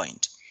whole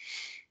point,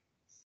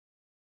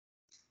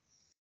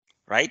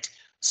 right?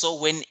 So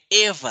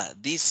whenever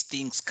these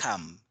things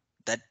come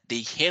that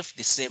they have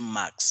the same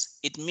marks,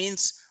 it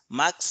means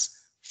marks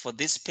for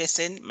this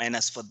person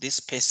minus for this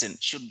person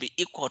should be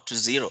equal to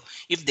 0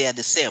 if they are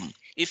the same.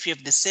 If you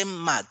have the same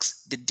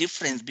marks, the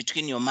difference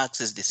between your marks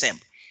is the same.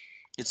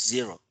 It's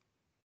 0.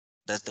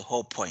 That's the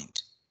whole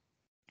point,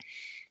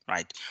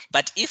 right?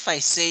 But if I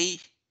say,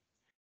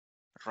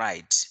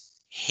 right,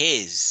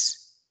 has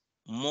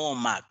more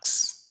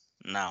marks,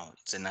 now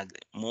it's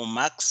more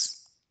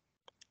marks.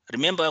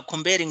 Remember, we're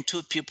comparing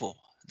two people.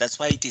 That's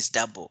why it is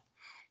double.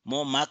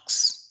 More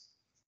marks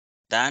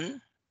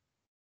than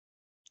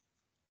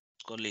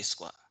Collie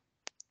square,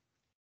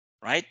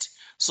 right?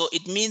 So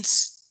it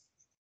means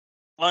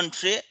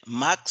entree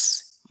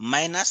marks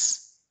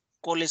minus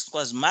Collie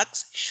square's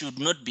marks should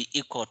not be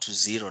equal to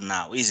 0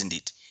 now, isn't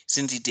it?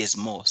 Since it is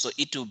more, so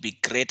it will be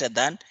greater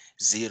than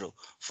 0.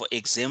 For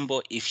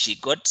example, if she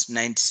got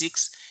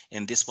 96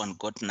 and this one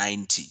got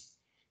 90,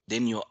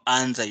 then your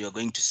answer, you're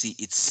going to see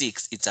it's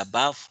 6. It's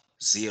above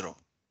 0.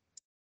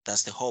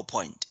 That's the whole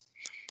point,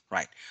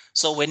 right?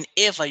 So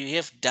whenever you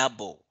have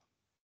double,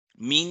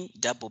 mean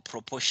double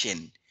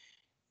proportion,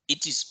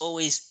 it is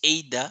always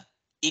either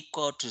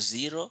equal to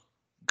 0,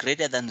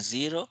 greater than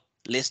 0,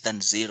 less than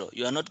 0.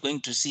 You are not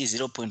going to see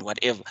 0 point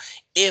whatever.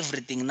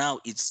 Everything now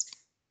is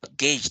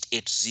gauged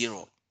at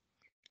 0.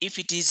 If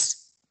it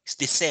is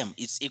the same,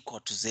 it's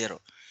equal to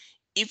 0.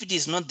 If it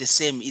is not the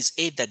same, it's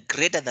either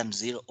greater than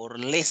 0 or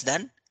less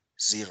than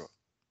 0,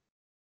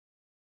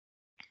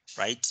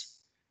 right?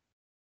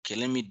 Okay,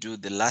 let me do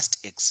the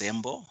last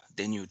example,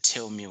 then you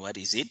tell me what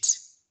is it.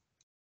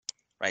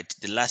 Right,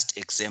 the last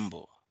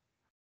example.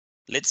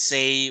 Let's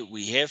say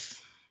we have,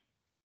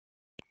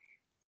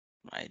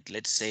 right,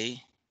 let's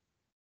say,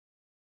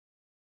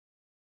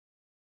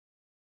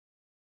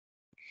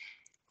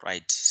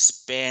 right,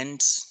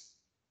 spend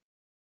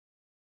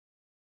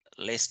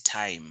less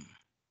time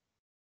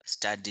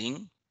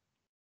studying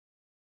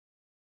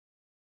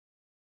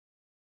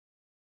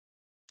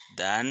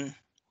than,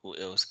 who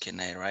else can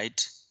I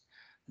write,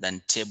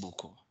 than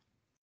Tebuko.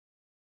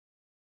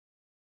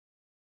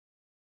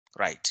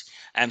 right?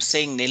 I'm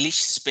saying Nelish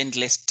spent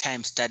less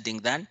time studying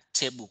than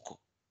Tebuko,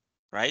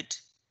 right?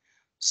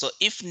 So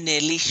if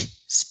Nelish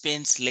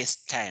spends less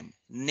time,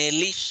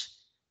 Nelish,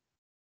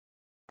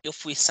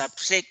 if we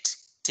subtract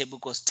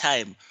Tebuko's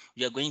time,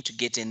 we are going to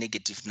get a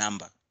negative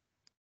number.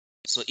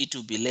 So it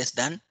will be less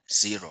than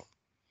 0.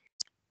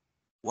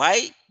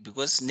 Why?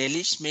 Because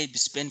Nelish maybe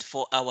spent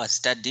 4 hours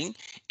studying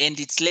and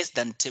it's less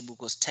than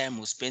Tebuko's time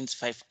who spends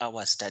 5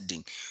 hours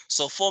studying.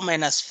 So 4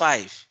 minus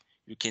 5,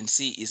 you can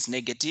see is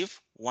negative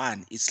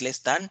 1. It's less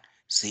than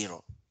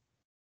 0.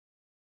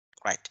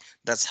 Right.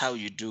 That's how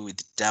you do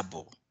with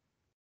double.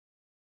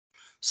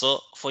 So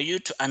for you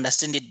to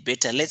understand it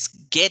better, let's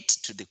get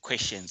to the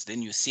questions.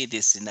 Then you see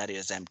these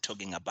scenarios I'm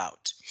talking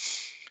about.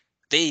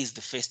 There is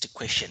the first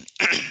question.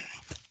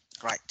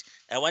 Right.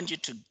 I want you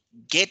to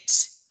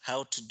get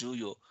how to do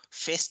your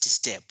first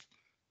step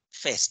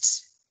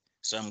first.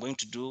 So I'm going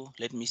to do,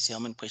 let me see how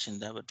many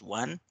questions I have.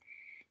 1,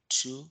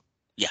 2,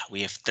 yeah,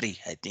 we have 3.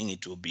 I think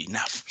it will be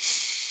enough.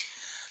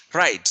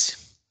 Right.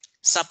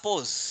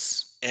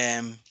 Suppose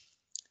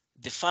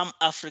the Farm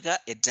Africa,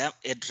 a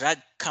drug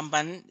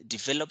company,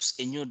 develops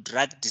a new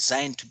drug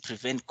designed to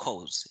prevent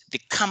colds.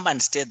 The company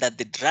states that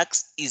the drug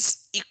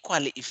is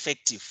equally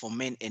effective for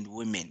men and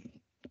women.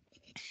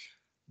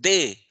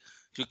 There,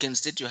 you can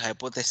state your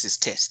hypothesis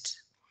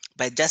test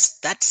by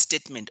just that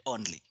statement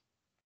only.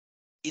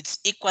 It's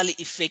equally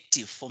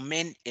effective for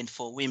men and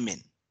for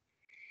women.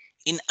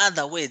 In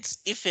other words,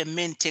 if a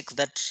man takes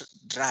that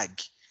drug,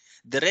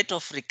 the rate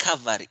of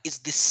recovery is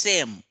the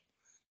same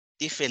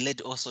if a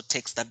lady also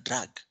takes that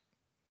drug.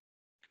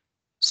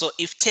 So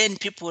if 10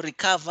 people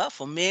recover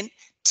for men,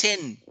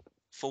 10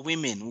 for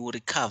women will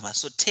recover.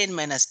 So 10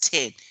 minus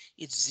 10,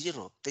 it's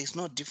 0. There's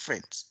no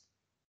difference.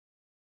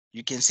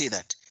 You can see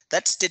that.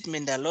 That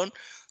statement alone.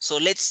 So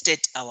let's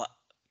state our,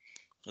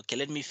 okay,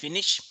 let me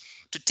finish.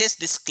 To test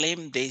this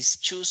claim, they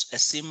choose a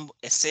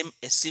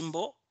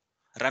symbol,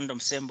 random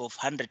symbol of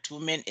 100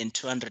 women and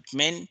 200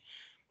 men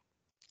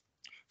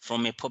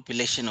from a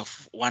population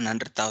of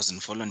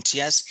 100,000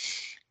 volunteers.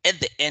 At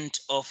the end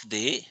of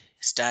the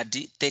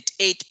study,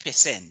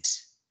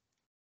 38%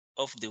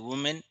 of the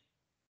women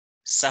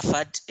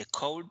suffered a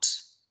cold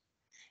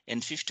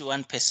and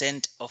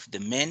 51% of the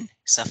men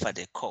suffered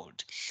a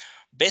cold.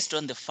 Based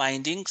on the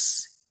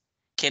findings,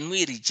 can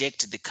we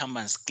reject the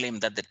company's claim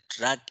that the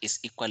drug is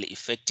equally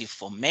effective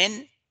for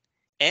men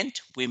and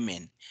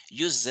women?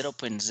 Use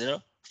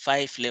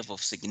 0.05 level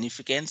of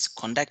significance,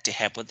 conduct a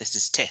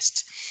hypothesis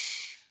test.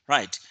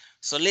 Right,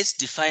 so let's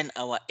define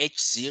our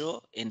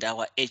H0 and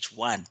our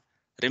H1.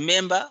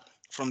 Remember,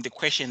 from the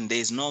question, there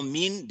is no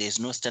mean, there's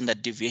no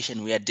standard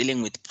deviation. We are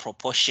dealing with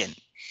proportion.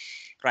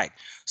 Right,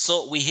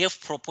 so we have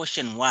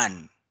proportion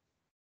 1.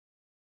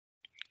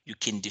 You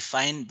can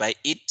define by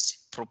it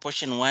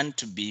proportion 1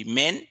 to be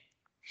men,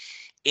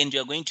 and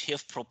you're going to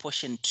have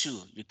proportion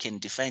 2. You can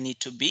define it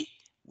to be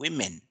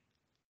women.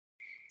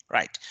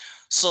 Right,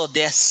 so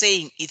they're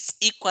saying it's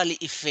equally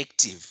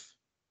effective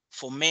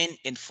for men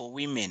and for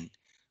women.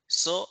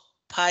 So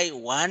pi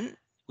 1,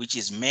 which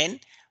is men,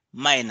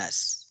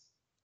 minus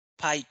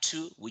pi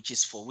 2, which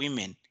is for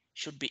women,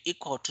 should be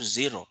equal to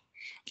 0.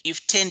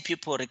 If 10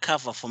 people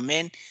recover for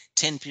men,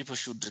 10 people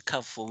should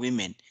recover for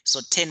women.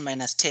 So 10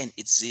 minus 10,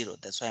 it's 0.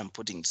 That's why I'm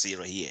putting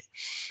 0 here.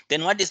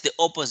 Then what is the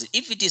opposite?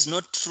 If it is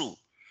not true,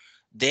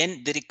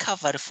 then the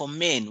recovery for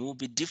men will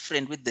be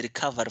different with the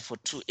recovery for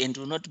 2 and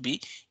will not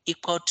be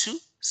equal to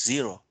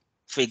 0.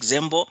 For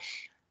example,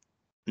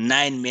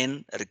 9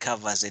 men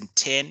recovers and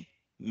 10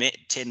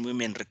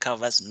 women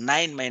recovers.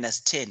 9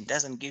 minus 10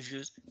 doesn't give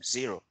you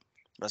 0.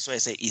 That's why I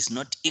say it's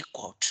not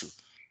equal to.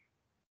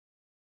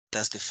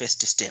 That's the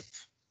first step.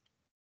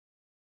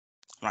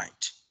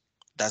 Right.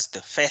 That's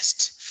the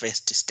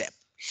first step.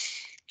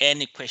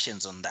 Any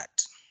questions on that?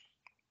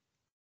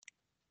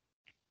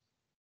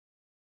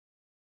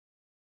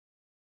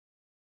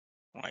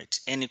 Right.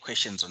 Any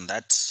questions on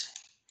that?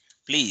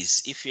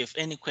 Please, if you have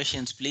any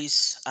questions,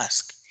 please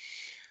ask.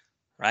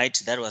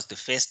 Right. That was the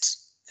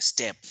first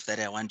step that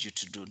I want you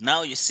to do.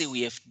 Now you see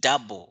we have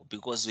double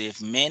because we have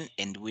men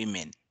and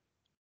women.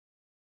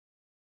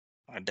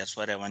 Right, that's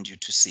what I want you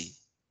to see.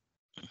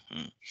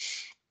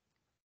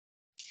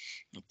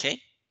 Okay.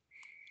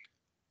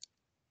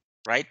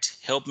 Right.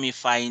 Help me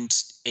find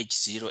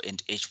H0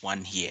 and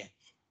H1 here.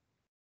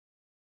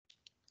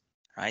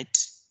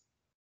 Right.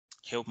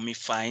 Help me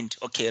find.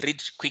 Okay,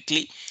 read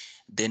quickly.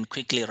 Then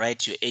quickly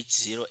write your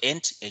H0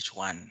 and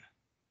H1.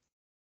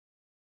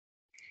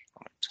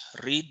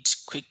 Right. Read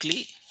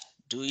quickly.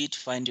 Do it.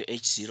 Find your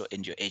H0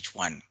 and your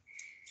H1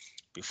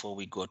 before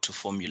we go to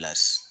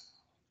formulas.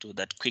 Do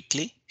that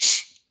quickly.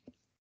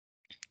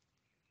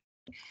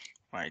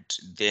 Right.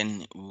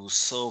 Then we'll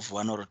solve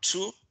 1 or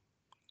 2.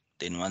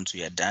 Then once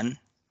we are done,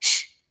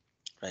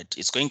 right,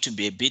 it's going to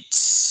be a bit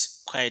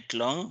quite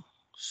long.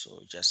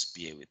 So just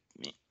bear with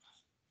me.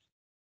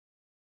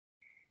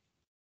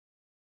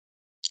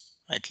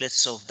 Right, let's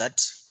solve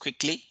that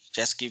quickly.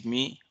 Just give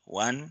me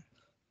one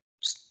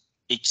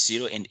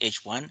H0 and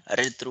H1.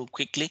 Read through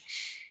quickly.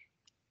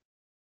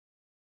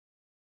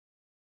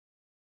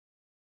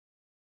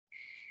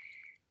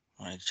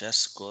 I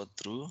just go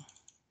through.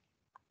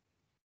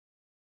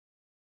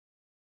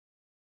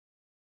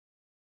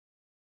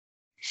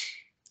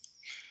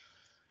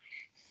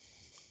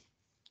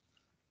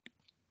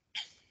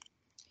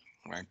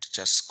 Right,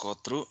 just go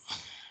through.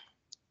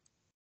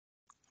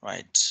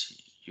 Right,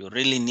 you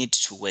really need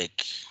to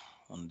work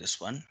on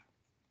this one.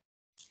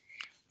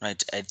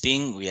 Right, I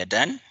think we are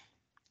done.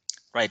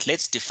 Right,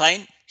 let's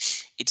define.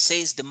 It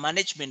says the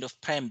management of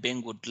prime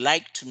bank would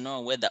like to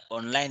know whether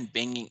online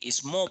banking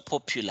is more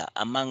popular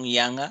among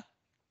younger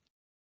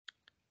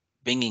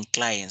banking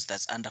clients,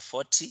 that's under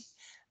 40,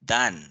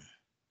 than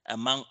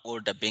among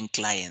older bank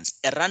clients.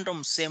 A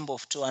random sample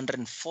of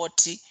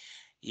 240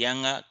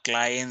 younger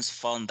clients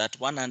found that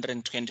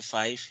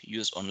 125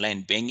 use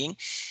online banking,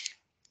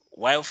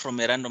 while from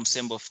a random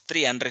sample of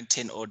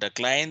 310 older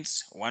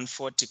clients,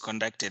 140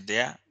 conducted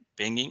their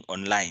banking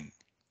online.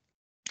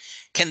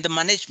 Can the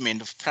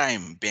management of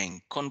Prime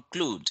Bank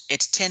conclude at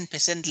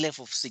 10%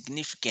 level of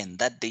significance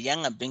that the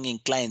younger banking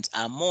clients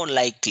are more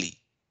likely,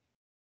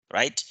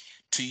 right,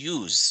 to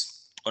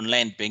use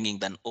online banking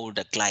than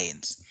older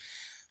clients?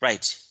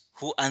 Right,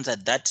 who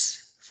answered that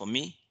for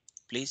me,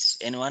 please?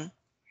 Anyone?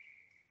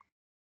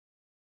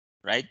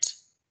 Right,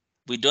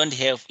 we don't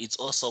have, it's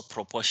also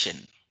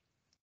proportion.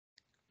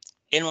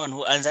 Anyone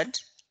who answered?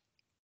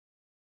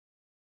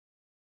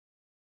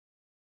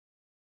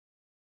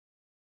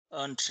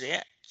 On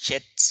chat,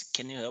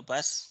 can you help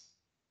us?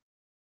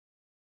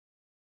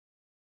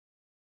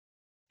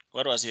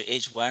 What was your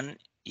H1?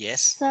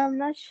 Yes. So I'm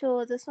not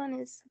sure. This one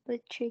is a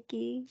bit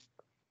tricky.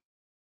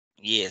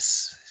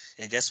 Yes.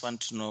 I just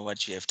want to know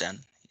what you have done.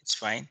 It's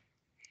fine.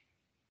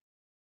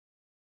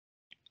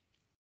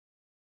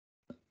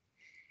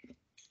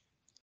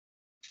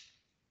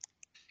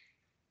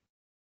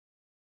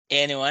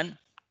 Anyone?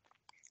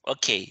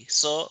 Okay,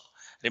 so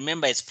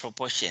remember it's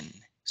proportion.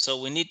 So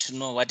we need to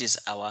know what is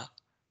our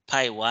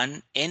pi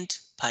 1 and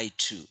pi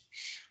 2.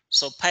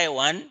 So pi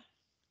 1,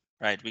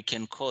 right, we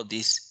can call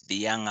this the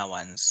younger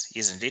ones,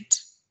 isn't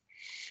it?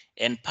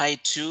 And pi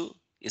 2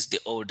 is the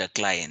older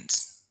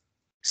clients.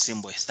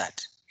 Simple as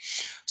that.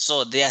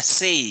 So they are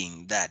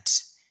saying that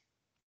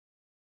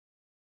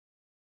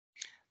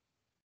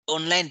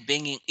online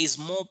banking is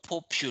more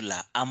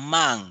popular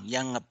among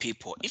younger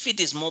people. If it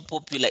is more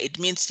popular, it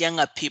means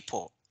younger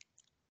people,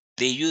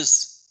 they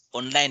use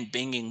online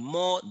banking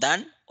more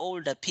than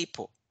older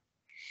people.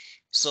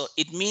 So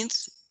it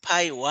means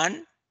pi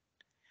 1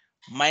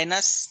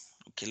 minus,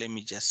 okay, let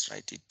me just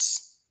write it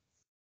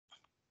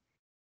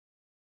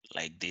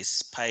like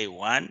this, pi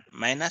 1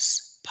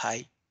 minus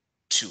pi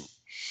 2.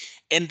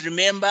 And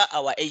remember,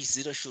 our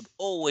H0 should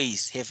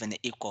always have an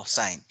equal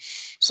sign.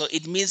 So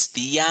it means the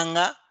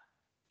younger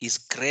is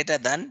greater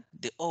than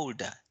the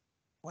older,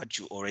 what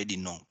you already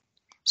know.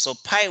 So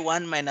pi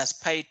 1 minus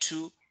pi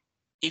 2,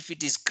 if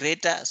it is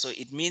greater, so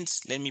it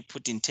means, let me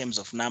put in terms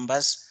of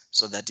numbers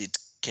so that it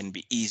can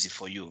be easy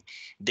for you.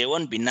 There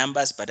won't be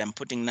numbers, but I'm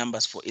putting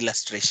numbers for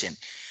illustration.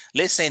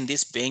 Let's say in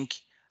this bank,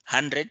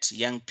 100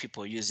 young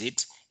people use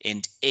it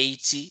and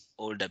 80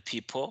 older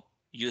people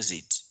use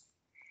it.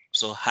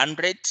 So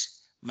 100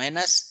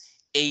 minus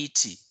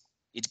 80,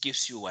 it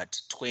gives you what?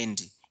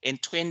 20.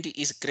 And 20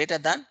 is greater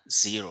than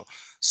 0.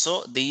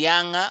 So the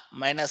younger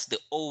minus the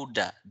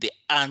older, the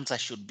answer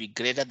should be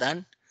greater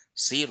than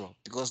 0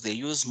 because they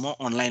use more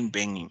online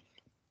banking.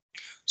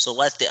 So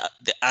what's the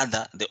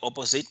other? The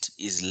opposite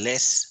is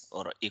less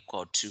or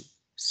equal to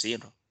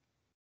 0.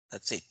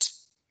 That's it.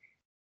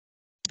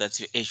 That's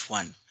your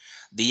H1.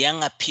 The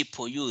younger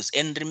people use,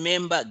 and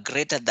remember,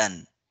 greater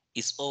than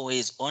is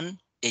always on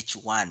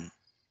H1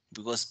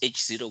 because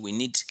H0 we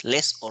need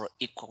less or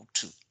equal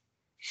to.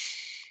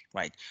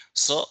 Right.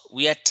 So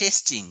we are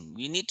testing.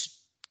 We need to,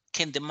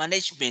 can the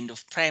management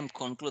of Prime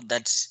conclude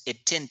that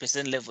at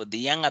 10% level, the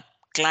younger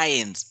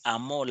clients are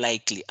more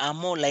likely? Are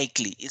more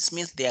likely. It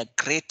means they are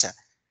greater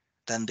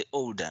than the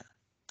older.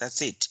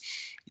 That's it.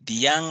 The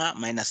younger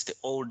minus the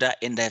older,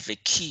 and I have a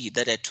key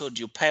that I told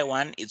you. Pi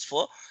 1 is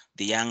for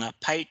the younger,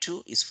 pi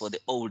 2 is for the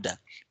older.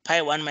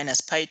 Pi 1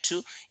 minus pi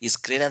 2 is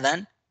greater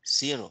than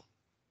 0.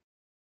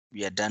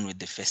 We are done with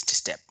the first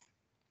step.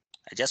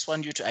 I just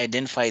want you to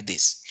identify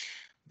this.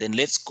 Then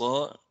let's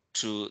go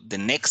to the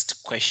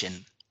next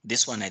question.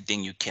 This one I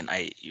think you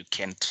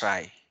can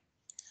try.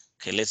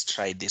 Okay, let's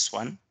try this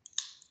one.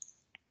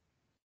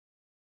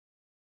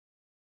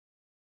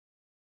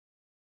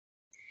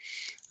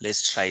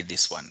 Let's try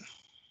this one.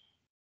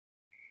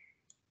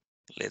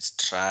 Let's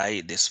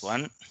try this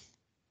one.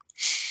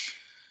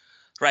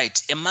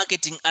 Right, a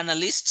marketing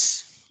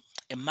analyst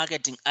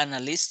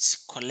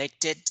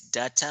collected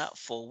data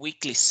for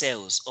weekly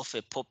sales of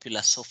a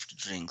popular soft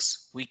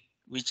drinks,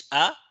 which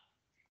are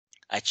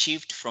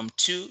achieved from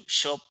 2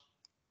 shop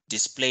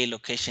display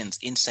locations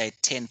inside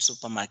 10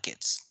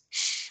 supermarkets.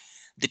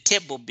 The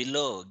table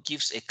below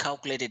gives a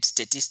calculated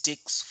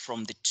statistics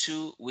from the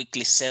 2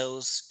 weekly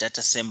sales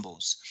data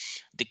samples.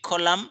 The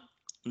column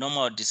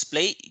normal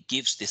display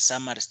gives the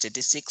summary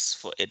statistics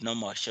for a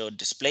normal show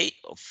display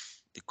of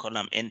the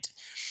column end,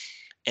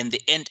 and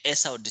the end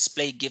SR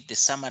display gives the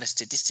summary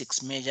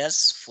statistics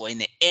measures for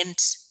an end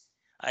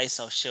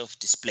iSal shelf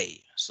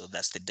display. So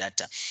that's the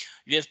data.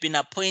 You have been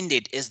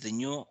appointed as the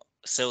new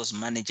sales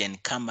manager in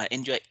Kamba,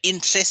 and you are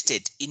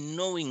interested in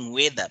knowing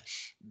whether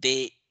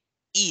there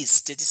is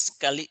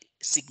statistically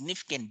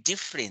significant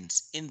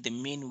difference in the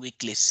mean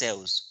weekly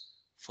sales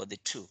for the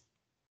two.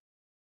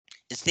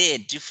 Is there a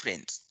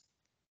difference?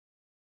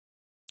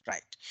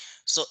 Right.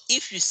 So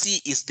if you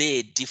see, is there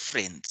a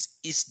difference,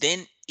 is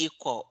then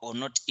equal or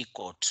not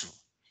equal to?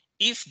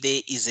 If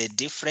there is a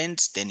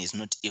difference, then it's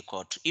not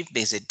equal to. If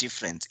there's a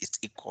difference, it's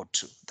equal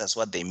to. That's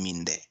what they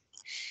mean there.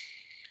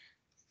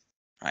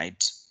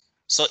 Right.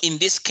 So in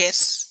this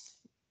case,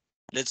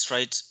 let's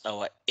write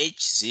our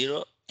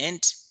H0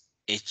 and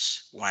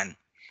H1.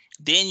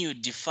 Then you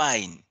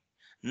define.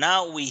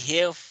 Now we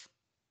have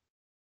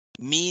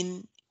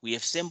mean, we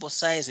have sample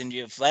size, and we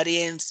have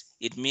variance.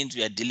 It means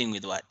we are dealing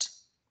with what?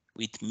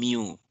 With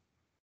mu.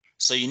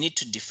 So you need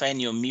to define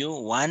your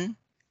mu1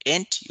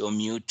 and your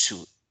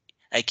mu2.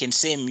 I can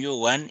say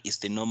mu1 is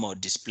the normal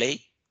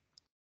display,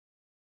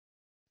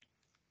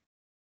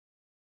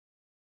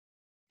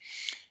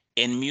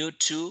 and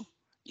mu2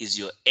 is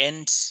your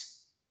end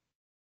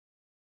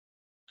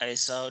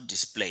iSal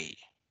display.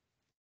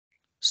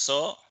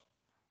 So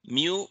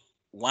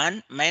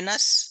mu1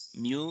 minus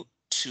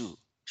mu2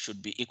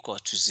 should be equal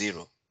to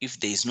 0 if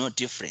there is no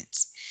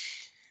difference.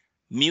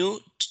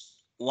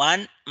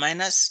 Mu1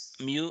 minus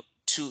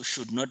mu2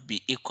 should not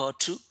be equal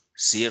to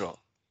 0.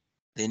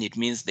 Then it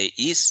means there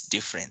is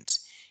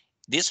difference.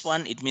 This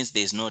one, it means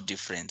there is no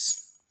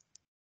difference.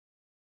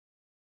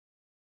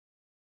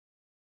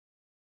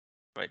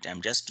 Right,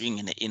 I'm just doing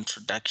an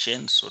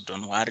introduction, so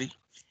don't worry.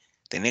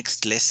 The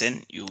next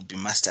lesson, you'll be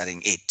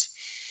mastering it.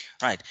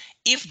 Right,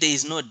 if there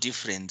is no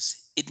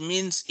difference, it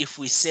means if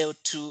we sell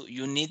 2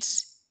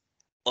 units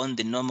on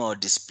the normal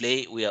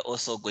display, we are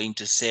also going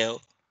to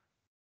sell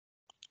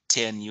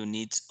 10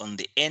 units on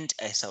the end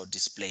iSal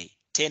display.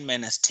 10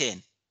 minus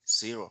 10,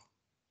 0.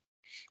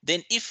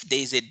 Then if there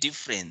is a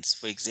difference,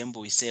 for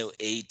example, we sell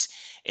 8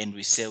 and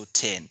we sell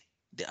 10,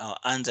 our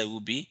answer will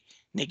be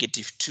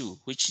 -2,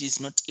 which is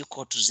not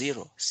equal to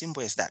 0.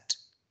 Simple as that.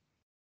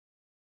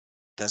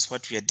 That's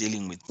what we are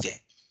dealing with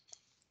there.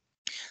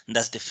 And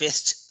that's the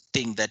first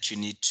thing that you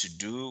need to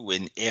do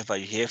whenever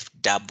you have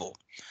double.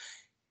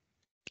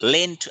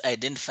 Learn to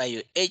identify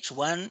your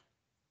H1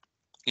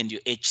 and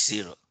your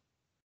H0.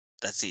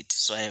 That's it.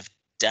 So I have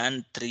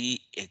done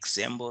 3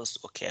 examples.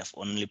 Okay, I've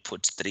only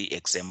put 3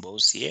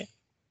 examples here.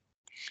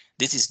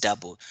 This is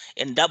double,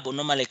 and double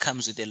normally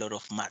comes with a lot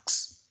of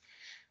marks.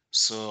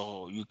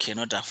 So you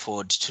cannot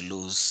afford to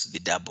lose the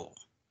double.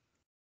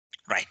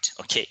 Right,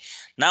 okay.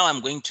 Now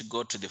I'm going to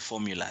go to the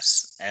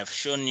formulas. I have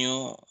shown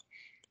you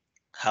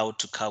how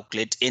to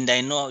calculate, and I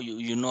know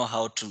you know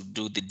how to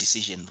do the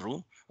decision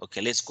rule.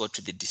 Okay, let's go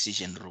to the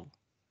decision rule.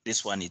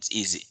 This one is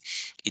easy.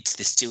 It's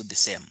still the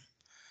same.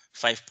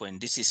 5 point.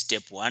 This is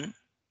step 1.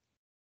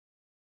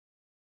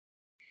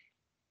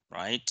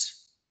 Right?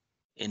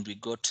 And we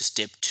go to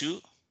step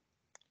 2.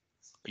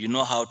 You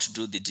know how to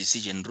do the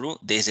decision rule.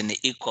 There's an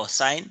equal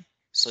sign,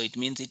 so it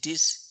means it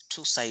is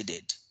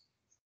two-sided.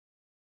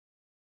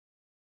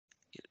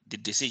 The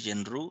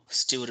decision rule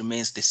still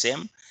remains the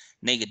same,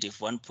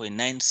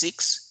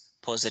 -1.96,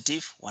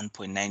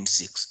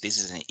 +1.96. This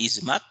is an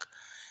easy mark.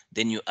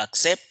 Then you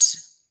accept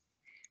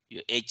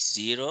your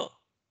H0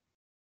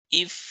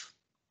 if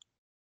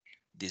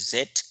the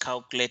Z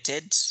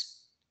calculated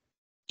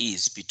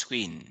is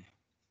between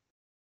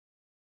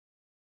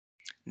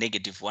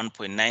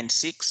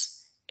 -1.96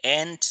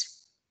 and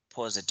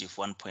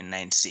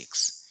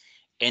 +1.96.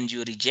 And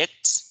you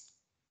reject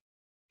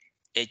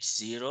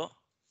H0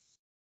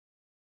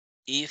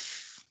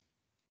 if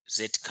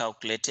Z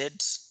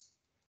calculated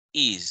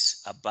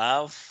is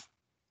above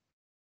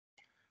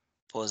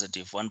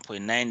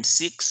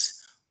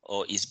 +1.96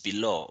 or is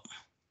below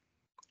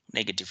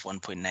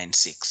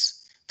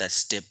 -1.96. That's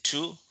step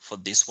 2 for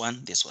this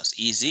one. This was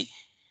easy.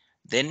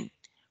 Then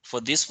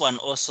for this one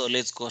also,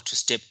 let's go to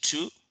step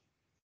 2.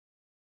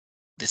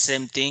 The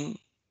same thing,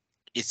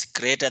 it's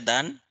greater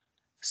than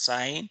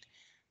sign,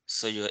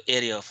 so your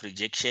area of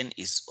rejection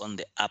is on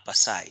the upper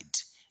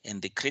side,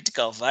 and the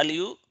critical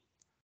value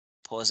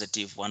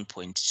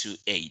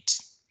 +1.28.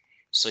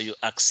 So you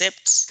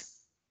accept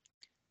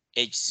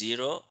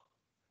H0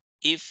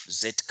 if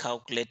Z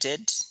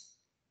calculated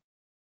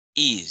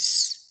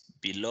is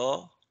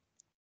below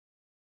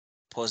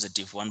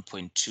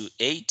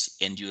 +1.28,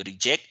 and you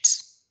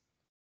reject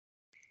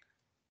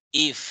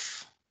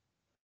if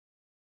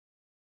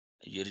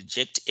you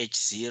reject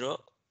H0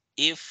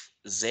 if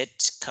Z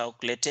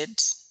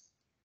calculated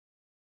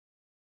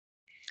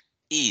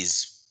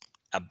is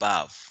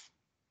above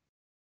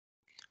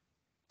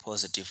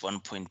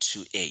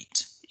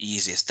 +1.28.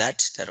 Easy as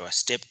that. That was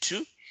step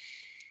 2.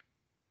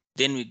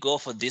 Then we go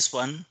for this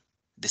one.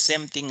 The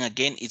same thing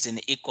again, it's an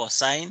equal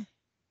sign,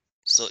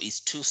 so it's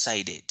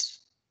two-sided.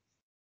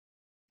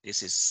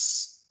 This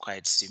is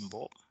quite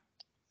simple.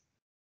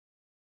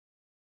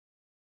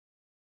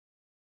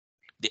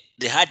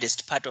 The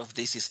hardest part of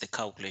this is the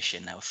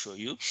calculation. I'll show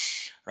you,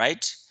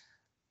 right?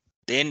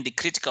 Then the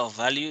critical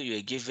value you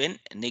are given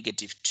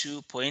negative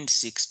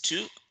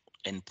 2.62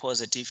 and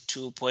positive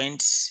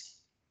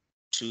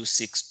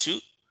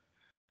 2.262.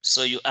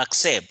 So you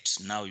accept.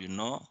 Now you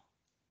know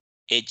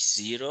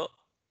H0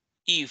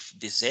 if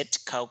the Z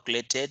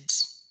calculated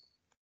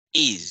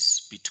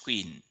is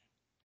between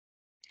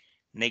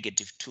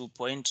negative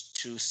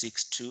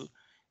 2.262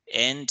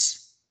 and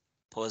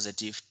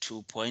positive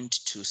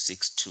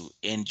 2.262,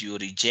 and you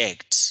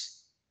reject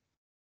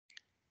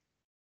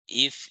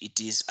if it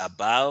is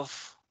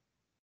above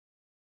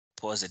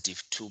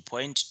positive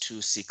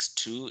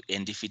 2.262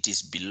 and if it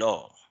is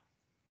below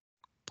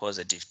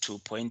positive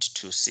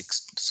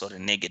 2.26, sorry,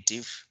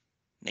 negative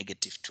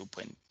 2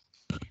 point,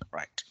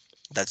 right?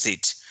 That's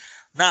it.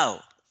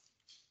 Now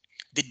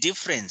the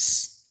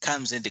difference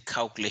comes in the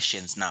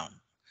calculations now.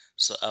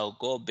 So I'll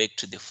go back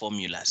to the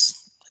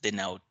formulas, then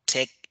I'll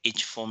take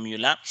each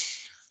formula.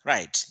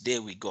 Right,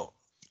 there we go.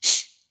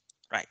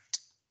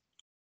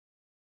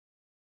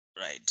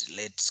 Right,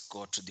 let's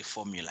go to the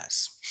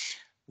formulas.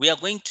 We are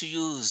going to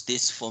use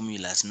these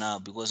formulas now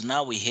because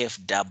now we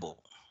have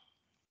double.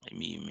 Let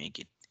me make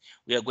it.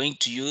 We are going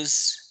to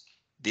use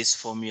this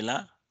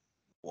formula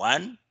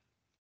 1,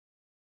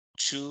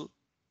 2,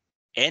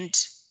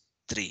 and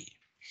 3.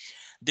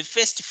 The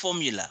first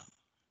formula,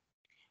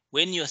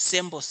 when your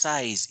sample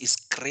size is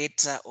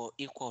greater or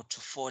equal to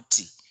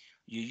 40,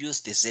 you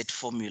use the Z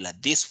formula,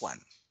 this one.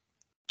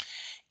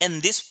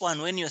 And this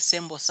one, when your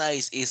sample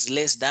size is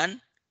less than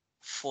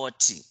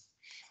 40.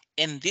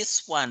 And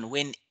this one,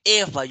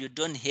 whenever you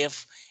don't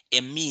have a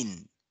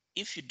mean,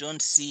 if you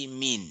don't see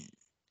mean,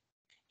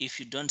 if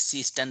you don't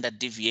see standard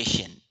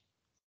deviation,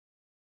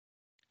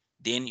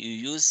 then you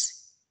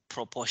use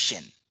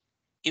proportion.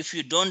 If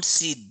you don't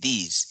see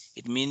these,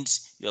 it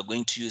means you are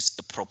going to use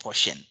a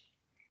proportion,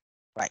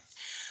 right?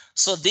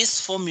 So these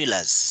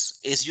formulas,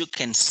 as you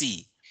can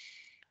see,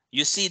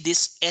 you see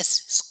this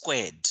S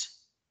squared.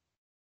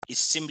 It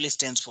simply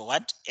stands for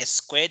what? S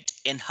squared.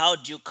 And how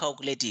do you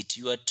calculate it?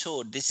 You are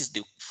told this is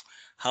the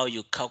how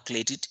you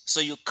calculate it. So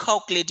you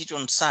calculate it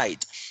on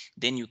side,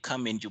 then you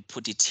come and you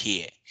put it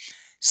here.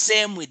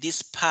 Same with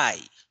this pi.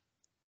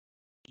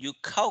 You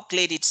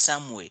calculate it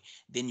somewhere,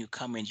 then you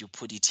come and you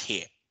put it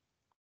here.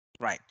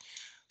 Right.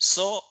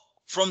 So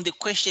from the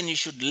question, you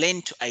should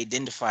learn to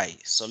identify.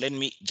 So let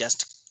me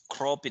just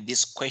crop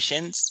these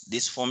questions,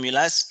 these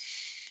formulas.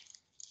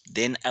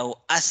 Then I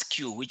will ask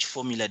you which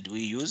formula do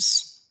we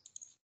use.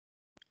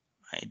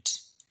 Right.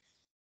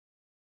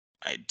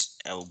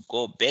 I will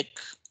go back.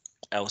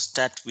 I'll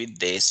start with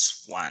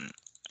this one.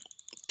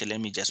 Okay, let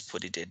me just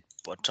put it at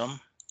bottom.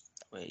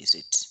 Where is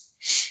it?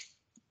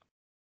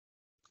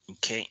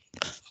 Okay.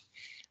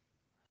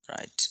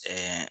 Right.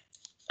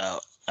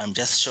 I'm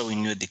just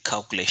showing you the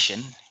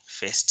calculation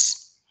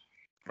first.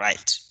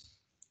 Right.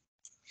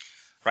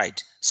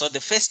 Right. So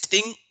the first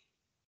thing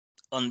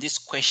on this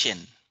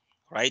question,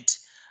 right?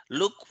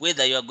 Look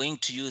whether you are going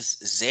to use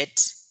Z,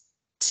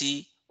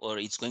 T, or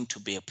it's going to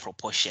be a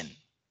proportion.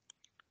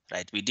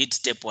 Right. We did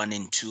step 1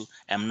 and 2.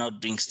 I'm now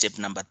doing step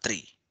number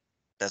 3.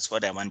 That's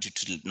what I want you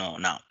to know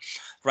now.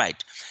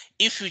 Right.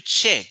 If you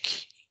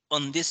check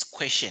on this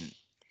question,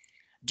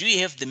 do you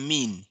have the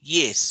mean?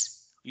 Yes.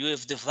 You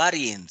have the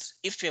variance.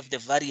 If you have the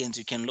variance,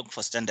 you can look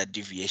for standard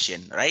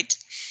deviation, right?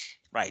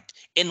 Right.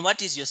 And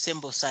what is your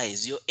sample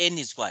size? Your n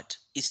is what?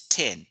 Is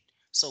 10.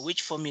 So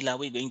which formula are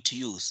we going to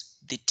use?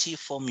 The T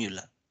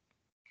formula.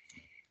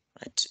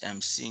 Right.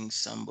 I'm seeing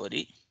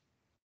somebody.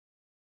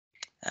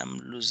 I'm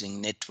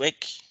losing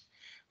network.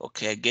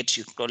 Okay, I get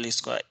you,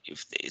 Coliska,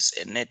 if there is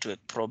a network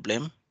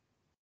problem.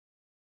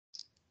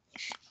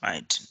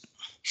 Right.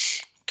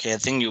 Okay, I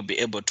think you'll be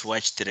able to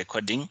watch the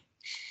recording.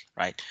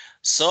 Right.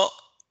 So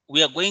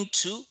we are going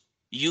to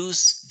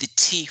use the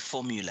T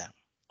formula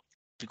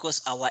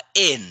because our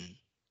n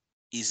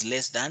is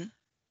less than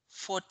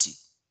 40.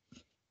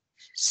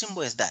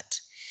 Simple as that.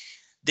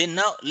 Then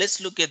now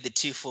let's look at the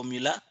T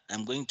formula.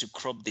 I'm going to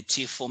crop the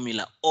T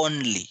formula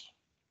only,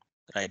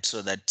 right?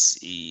 So that,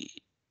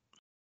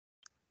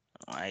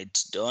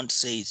 right, don't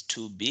say it's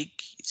too big.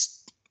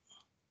 It's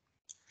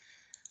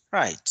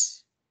right.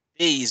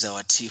 There is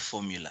our T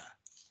formula.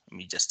 Let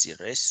me just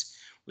erase.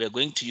 We are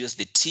going to use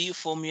the T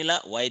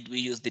formula. Why do we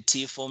use the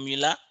T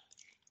formula?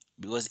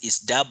 Because it's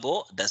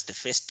double. That's the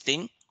first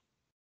thing.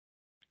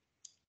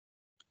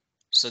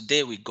 So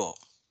there we go.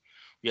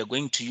 We are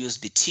going to use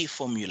the T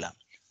formula.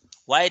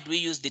 Why do we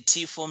use the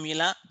T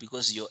formula?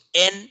 Because your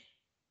n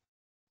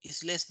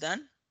is less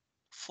than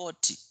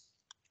 40.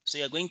 So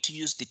you're going to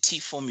use the T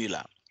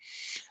formula.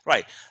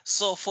 Right.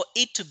 So for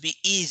it to be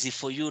easy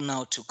for you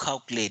now to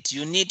calculate,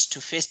 you need to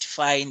first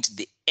find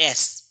the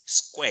S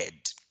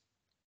squared.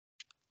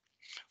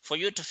 For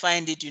you to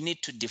find it, you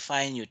need to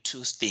define your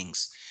two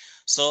things.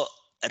 So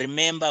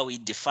remember, we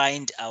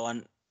defined our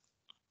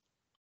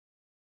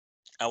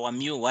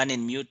mu1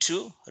 and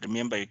mu2.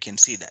 Remember, you can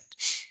see that.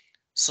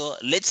 So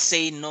let's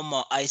say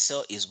normal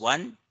ISO is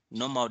 1,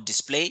 normal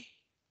display,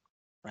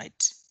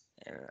 right?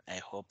 I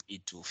hope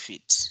it will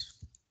fit.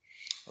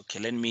 Okay,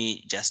 let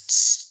me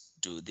just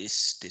do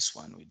this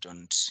one. We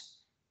don't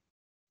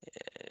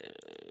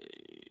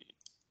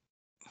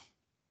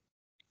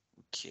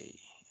Okay,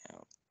 I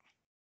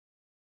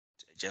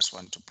just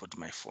want to put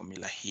my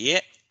formula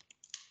here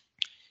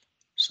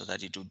so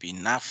that it will be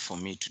enough for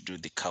me to do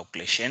the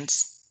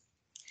calculations.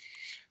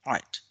 All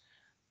right.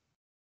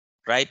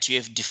 Right, you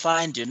have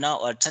defined your now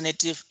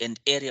alternative and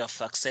area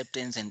of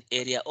acceptance and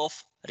area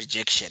of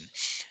rejection.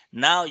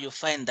 Now you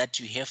find that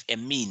you have a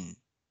mean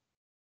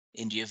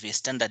and you have a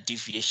standard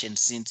deviation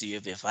since you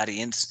have a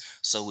variance.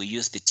 So we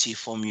use the T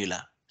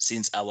formula.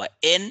 Since our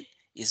n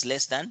is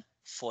less than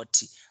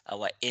 40,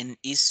 our n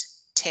is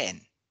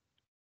 10.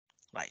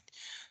 Right.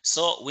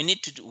 So we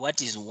need to do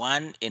what is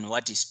 1 and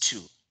what is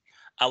 2.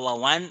 Our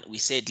 1, we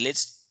said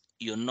let's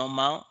your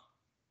normal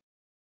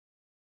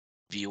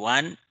be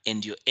 1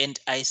 and your end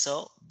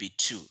ISO be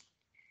 2.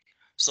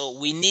 So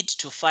we need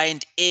to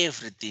find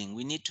everything.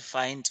 We need to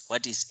find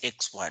what is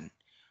x1,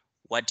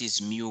 what is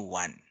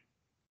mu1,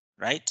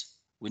 right?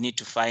 We need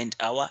to find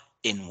our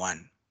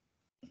n1,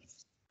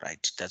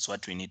 right? That's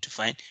what we need to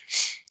find.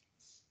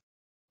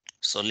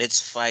 So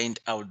let's find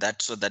out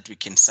that so that we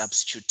can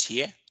substitute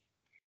here,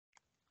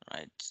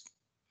 right?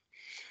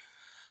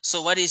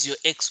 So what is your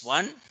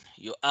x1?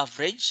 Your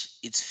average,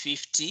 it's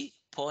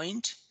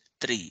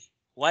 50.3.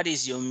 What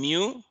is your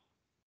mu?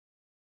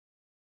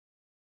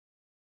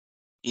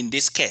 In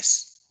this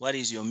case, what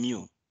is your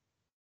mu?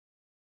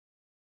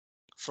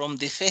 From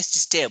the first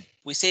step,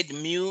 we said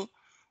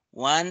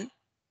mu1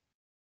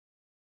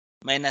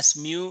 minus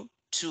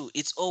mu2,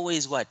 it's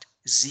always what?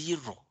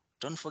 0.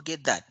 Don't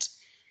forget that.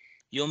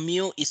 Your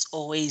mu is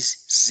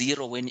always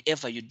 0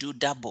 whenever you do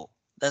double.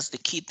 That's the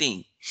key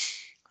thing,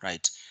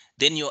 right?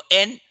 Then your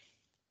n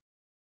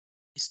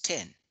is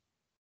 10.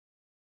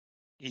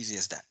 Easy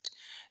as that.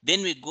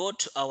 Then we go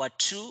to our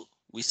 2.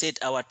 We said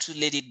our 2,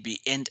 let it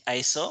be end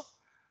ISO.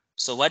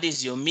 So what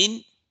is your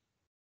mean?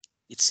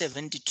 It's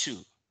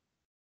 72,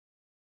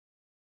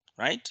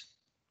 right?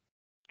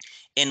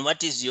 And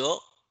what is your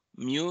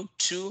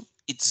mu2?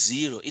 It's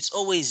 0. It's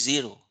always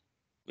 0.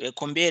 We're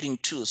comparing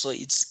 2, so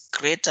it's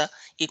greater,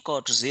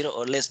 equal to 0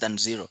 or less than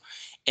 0.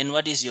 And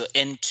what is your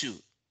n2?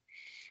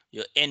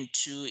 Your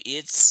n2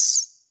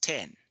 is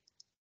 10.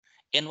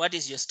 And what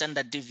is your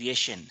standard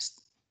deviation?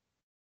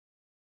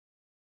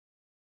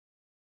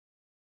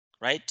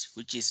 Right,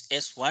 which is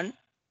S1.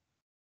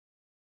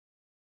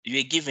 You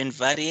are given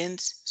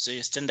variance, so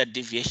your standard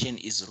deviation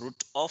is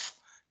root of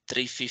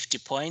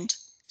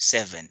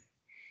 350.7.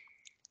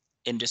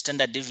 And the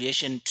standard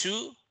deviation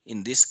 2,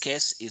 in this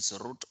case, is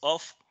root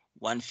of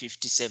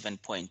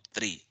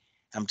 157.3.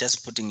 I'm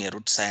just putting a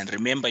root sign.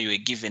 Remember, you were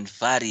given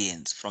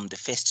variance from the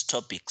first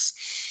topics.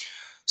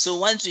 So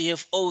once you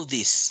have all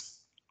this,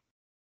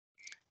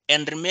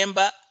 and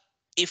remember,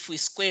 if we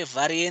square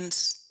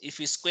variance, if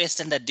we square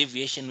standard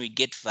deviation, we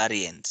get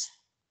variance.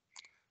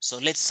 So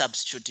let's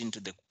substitute into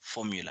the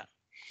formula.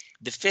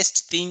 The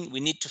first thing, we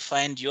need to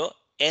find your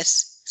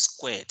S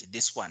squared,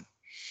 this one.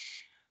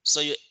 So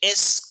your S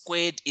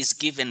squared is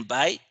given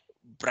by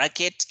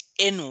bracket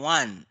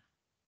N1,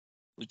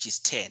 which is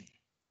 10,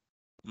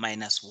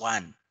 minus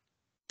 1,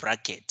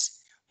 bracket,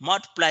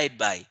 multiplied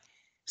by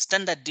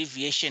standard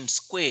deviation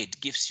squared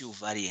gives you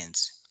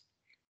variance.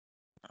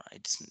 All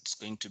right, it's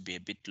going to be a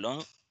bit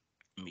long.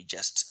 Let me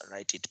just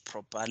write it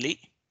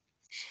properly.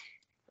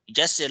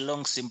 Just a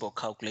long, simple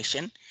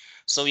calculation.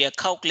 So we are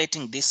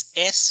calculating this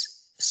S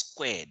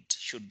squared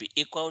should be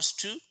equals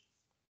to,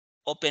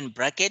 open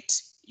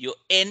bracket, your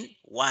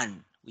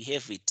N1, we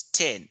have it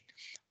 10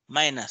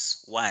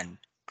 minus 1,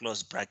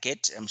 close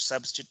bracket. I'm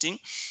substituting,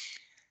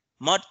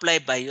 multiply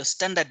by your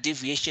standard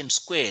deviation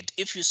squared.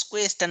 If you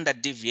square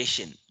standard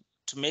deviation,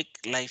 to make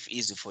life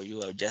easy for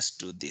you, I'll just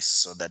do this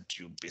so that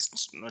you be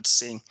not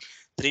saying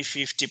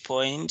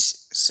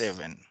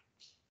 350.7.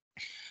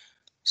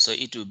 So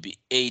it will be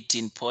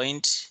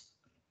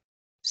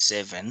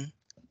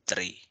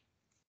 18.73.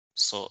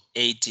 So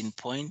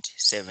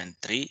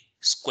 18.73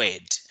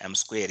 squared. I'm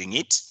squaring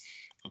it.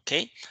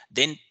 Okay.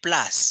 Then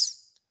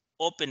plus,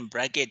 open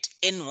bracket,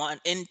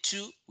 N1,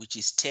 N2, which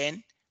is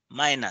 10,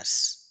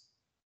 minus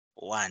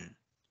 1,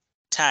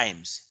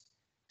 times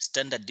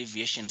standard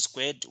deviation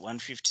squared,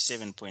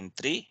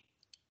 157.3,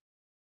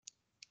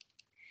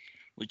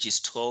 which is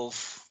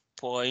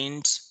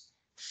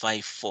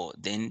 12.54.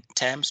 Then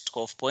times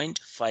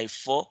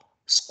 12.54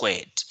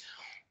 squared,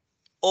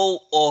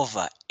 all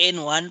over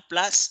N1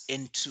 plus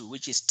N2,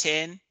 which is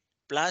 10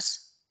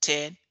 plus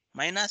 10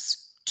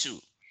 minus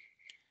 2.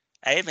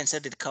 I haven't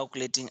started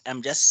calculating.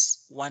 I'm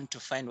just want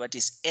to find what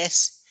is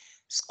S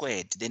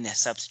squared. Then I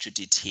substitute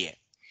it here.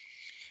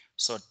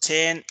 So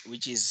 10,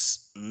 which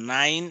is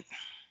 9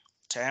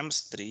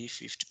 times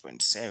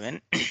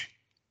 350.7.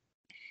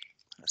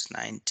 That's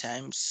 9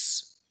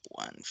 times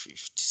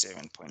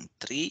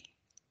 157.3.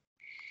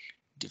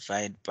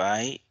 Divide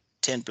by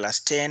 10 plus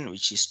 10,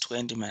 which is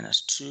 20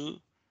 minus 2.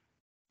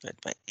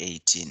 Divided by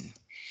 18.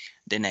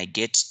 Then I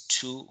get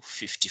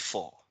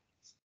 254.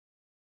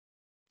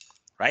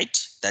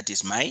 Right? That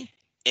is my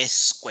S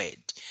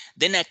squared.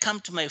 Then I come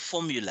to my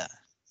formula.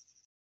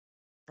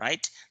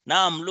 Right?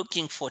 Now I'm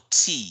looking for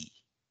T.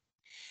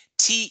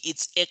 T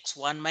is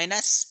x1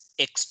 minus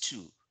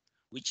x2,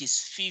 which is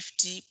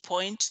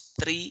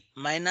 50.3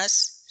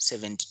 minus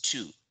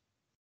 72.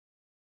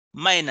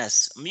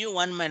 Minus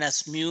mu1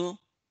 minus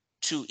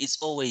mu2 is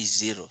always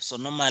 0. So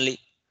normally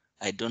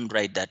I don't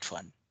write that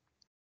one.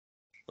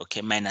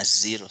 Okay, minus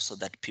 0 so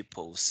that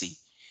people will see.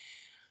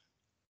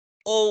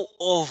 All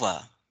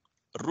over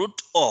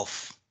root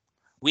of,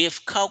 we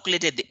have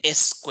calculated the s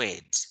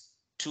squared,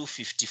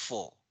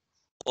 254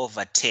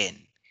 over 10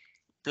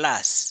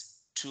 plus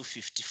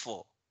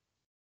 254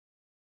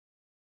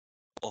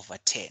 over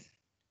 10.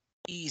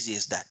 Easy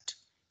as that.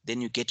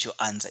 Then you get your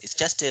answer. It's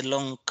just a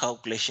long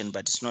calculation,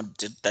 but it's not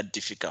that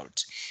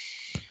difficult.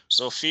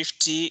 So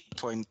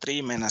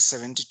 50.3 minus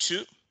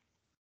 72,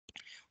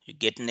 you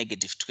get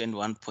negative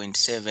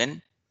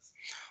 21.7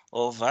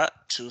 over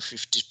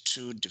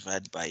 252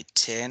 divided by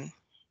 10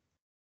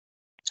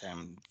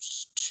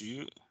 times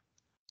 2,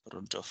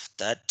 root of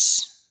that,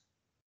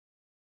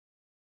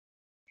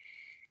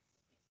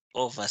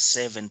 over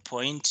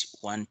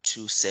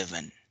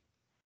 7.127.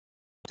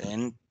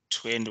 Then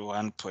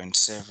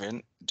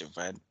 21.7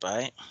 divided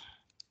by,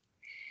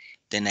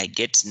 then I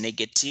get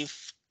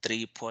negative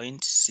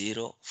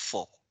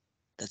 3.04.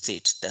 That's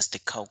it. That's the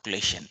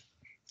calculation.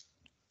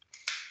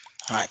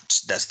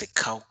 Right, that's the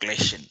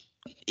calculation.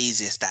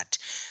 Easy as that.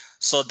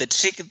 So the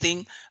tricky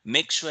thing,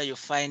 make sure you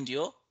find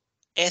your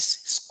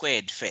s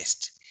squared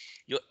first.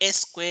 Your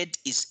s squared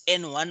is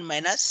n1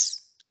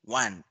 minus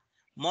 1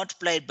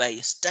 multiplied by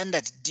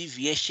standard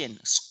deviation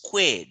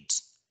squared.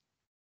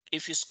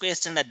 If you square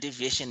standard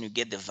deviation, you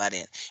get the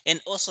variance. And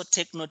also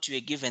take note, you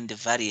are given the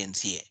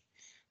variance here.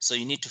 So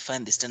you need to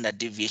find the standard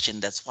deviation.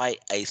 That's why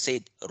I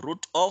said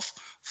root of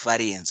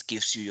variance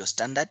gives you your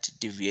standard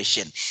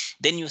deviation.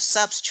 Then you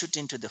substitute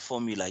into the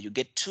formula, you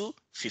get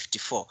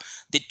 254.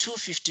 The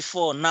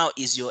 254 now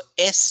is your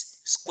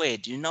s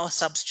squared. You now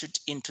substitute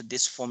into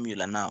this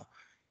formula now.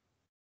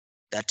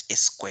 That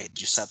s squared,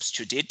 you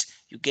substitute it,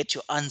 you get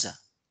your answer.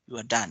 You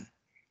are done.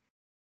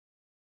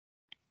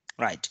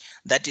 Right,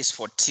 that is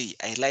for T.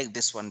 I like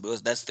this one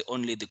because that's the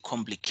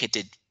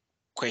complicated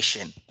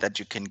question that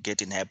you can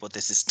get in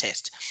hypothesis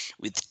test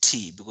with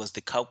T, because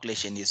the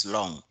calculation is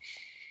long.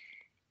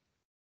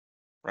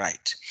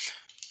 Right,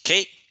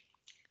 okay.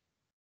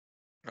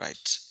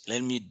 Right,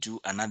 let me do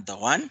another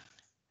one,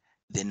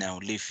 then I'll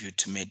leave you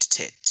to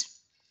meditate.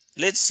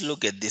 Let's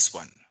look at this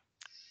one.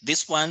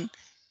 This one,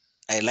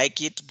 I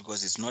like it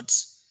because it's not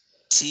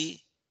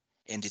T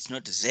and it's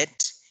not Z,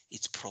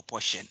 it's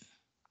proportion.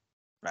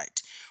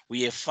 Right,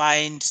 we have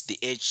find the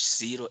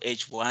H0,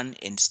 H1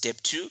 and step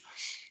 2.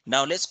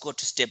 Now let's go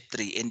to step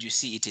 3 and you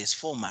see it has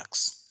 4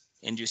 marks.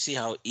 And you see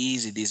how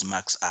easy these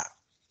marks are.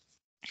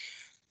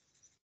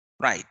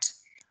 Right,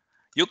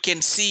 you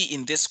can see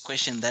in this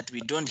question that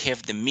we don't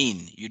have the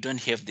mean, you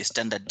don't have the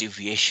standard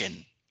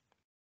deviation.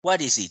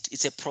 What is it?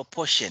 It's a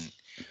proportion.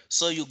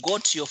 So you go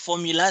to your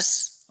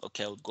formulas.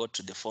 Okay, I'll go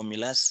to the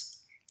formulas.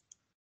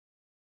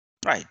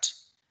 Right,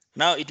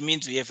 now it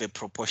means we have a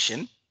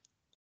proportion.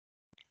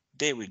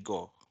 There we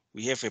go.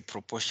 We have a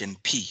proportion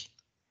P.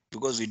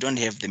 Because we don't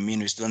have the mean,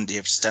 we don't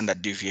have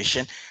standard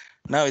deviation.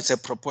 Now it's a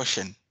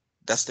proportion.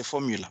 That's the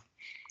formula.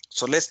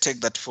 So let's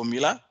take that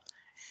formula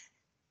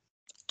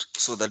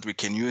so that we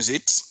can use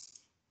it.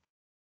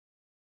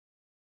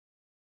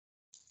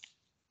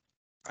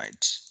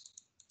 Right.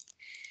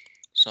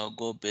 So I'll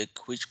go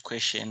back. Which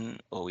question?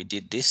 Oh, we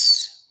did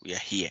this. We are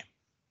here.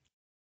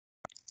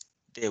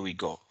 There we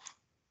go.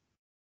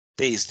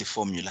 There is the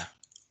formula.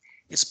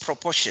 It's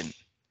proportion.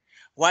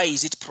 Why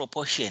is it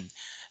proportion?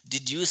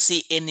 Did you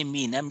see any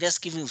mean? I'm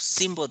just giving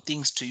simple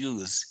things to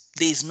use.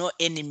 There is no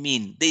any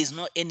mean. There is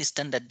no any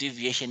standard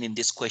deviation in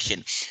this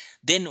question.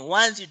 Then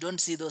once you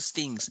don't see those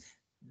things,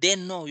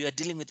 then no, you are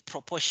dealing with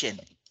proportion.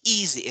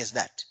 Easy as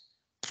that.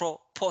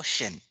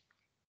 Proportion.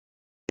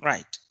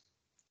 Right.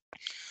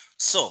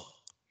 So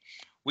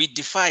we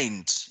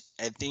defined,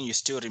 I think you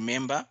still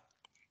remember,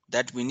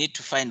 that we need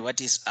to find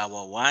what is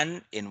our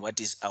 1 and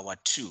what is our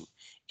 2.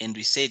 And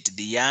we said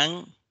the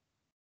young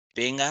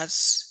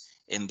bangers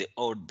and the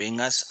old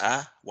bangers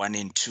are 1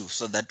 and 2,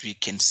 so that we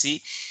can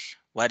see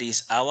what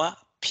is our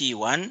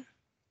P1,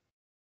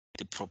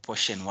 the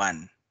proportion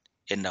 1,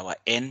 and our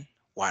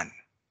N1.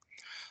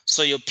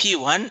 So your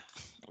P1,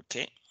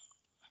 okay,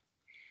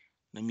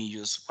 let me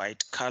use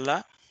white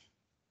color.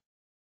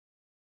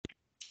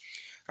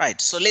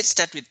 Right, so let's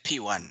start with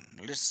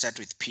P1. Let's start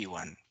with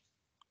P1.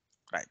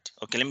 Right,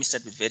 okay, let me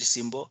start with very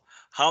simple.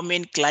 How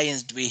many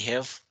clients do we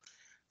have?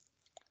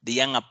 The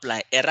young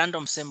apply a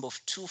random sample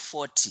of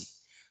 240.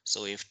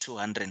 So we have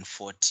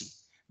 240.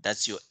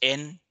 That's your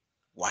N1.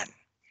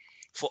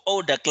 For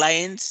older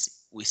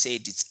clients, we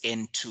said it's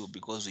N2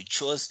 because we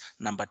chose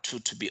number 2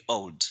 to be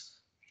old.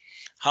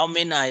 How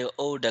many are your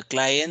older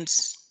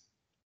clients?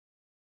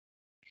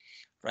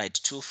 Right,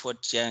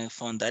 240, I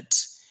found that.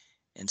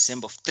 And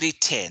sample of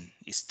 310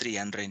 is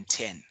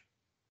 310.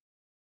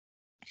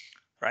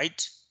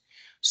 Right?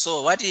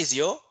 So what is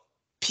your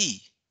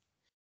P?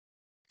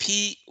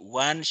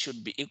 P1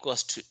 should be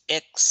equals to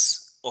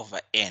X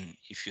over N.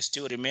 If you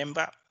still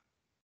remember,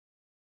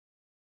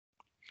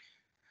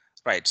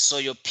 Right, so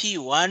your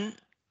P1,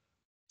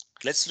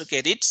 let's look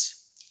at it.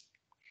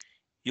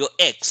 Your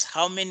X,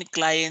 how many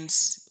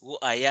clients who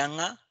are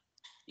younger?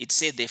 It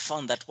said they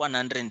found that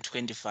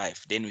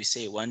 125. Then we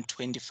say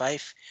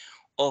 125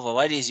 over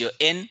what is your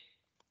N?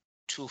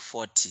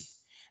 240.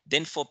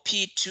 Then for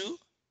P2,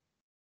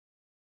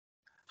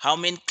 how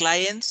many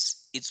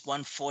clients? It's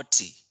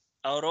 140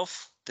 out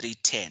of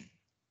 310.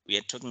 We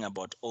are talking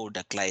about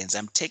older clients.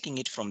 I'm taking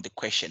it from the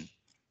question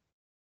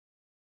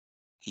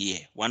here,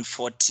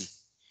 140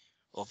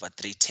 over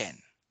 310.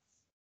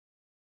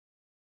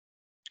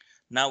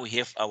 Now we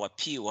have our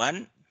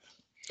P1,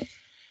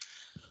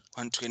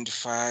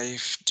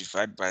 125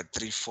 divided by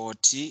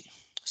 340.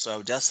 So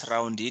I'll just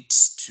round it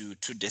to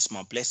 2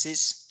 decimal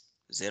places,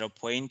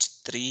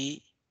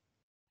 0.37.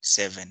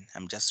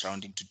 I'm just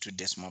rounding to 2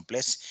 decimal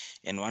places.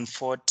 And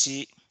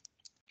 140,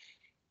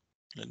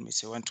 let me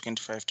say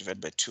 125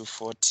 divided by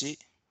 240.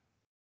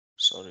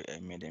 Sorry, I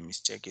made a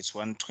mistake. It's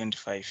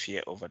 125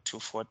 here over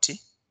 240,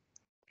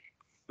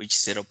 which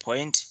is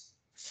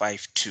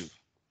 0.52.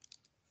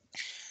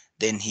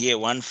 Then here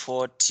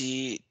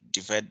 140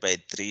 divided by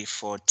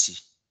 340.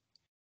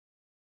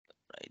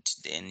 Right,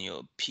 then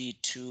your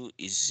P2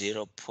 is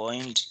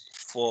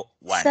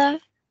 0.41. Sir,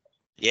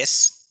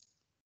 Yes,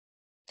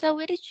 so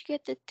where did you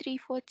get the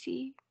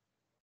 340?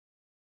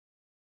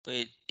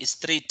 but it's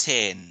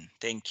 310.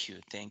 Thank you,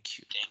 thank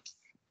you.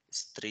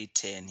 It's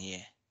 310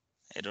 here.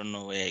 I don't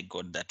know where I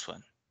got that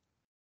one.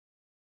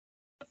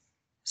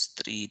 It's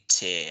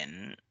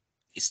 310.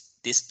 Is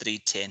this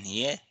 310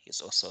 here?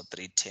 It's also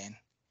 310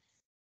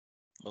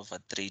 over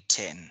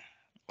 310.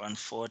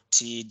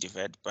 140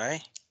 divided by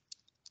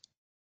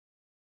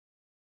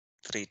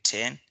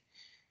 310,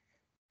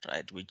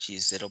 right, which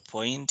is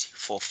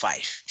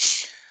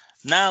 0.45.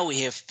 Now we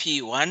have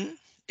P1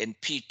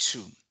 and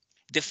P2.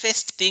 The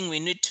first thing we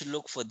need to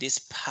look for this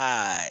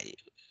pi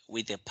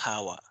with a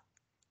power.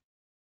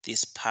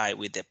 This pi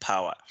with a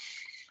power.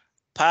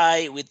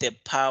 Pi with a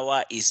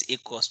power is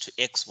equals to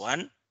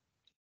x1.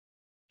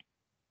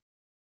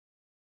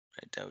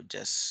 Right, I'll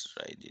just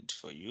write it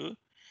for you.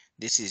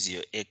 This is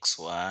your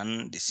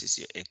x1, this is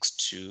your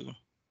x2,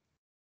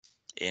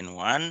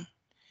 n1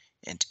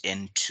 and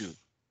n2.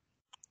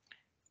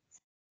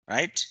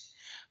 Right?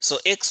 So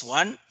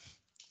x1,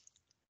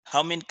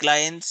 how many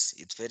clients?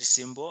 It's very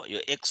simple.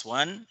 Your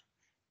x1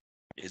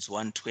 is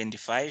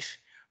 125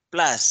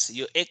 plus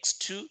your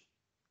x2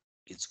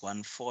 is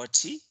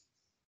 140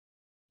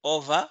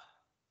 over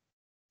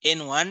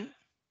n1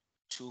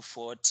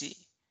 240,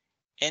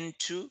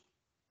 n2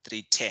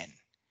 310.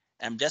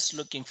 I'm just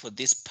looking for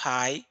this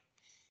pi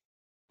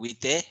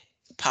with a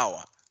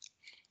power.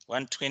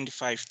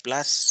 125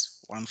 plus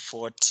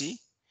 140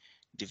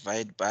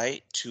 divided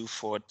by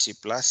 240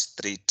 plus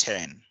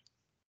 310.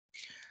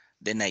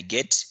 Then I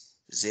get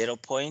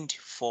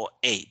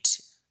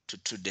 0.48 to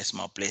 2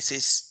 decimal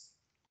places.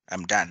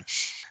 I'm done.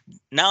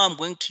 Now I'm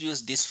going to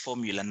use this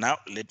formula. Now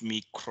let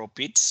me crop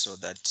it so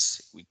that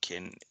we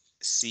can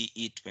see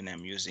it when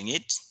I'm using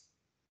it.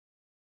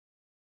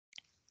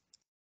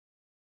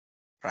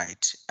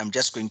 Right, I'm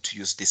just going to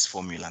use this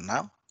formula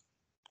now,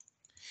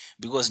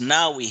 because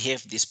now we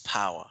have this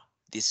power,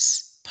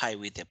 this pi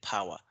with a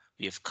power.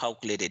 We have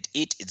calculated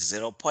it. It's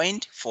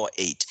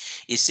 0.48.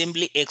 It's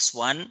simply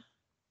x1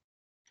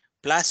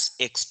 plus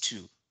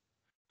x2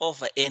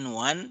 over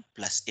n1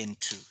 plus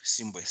n2.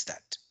 Simple as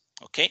that.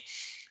 Okay,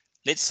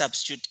 let's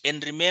substitute.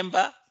 And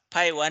remember,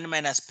 pi 1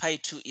 minus pi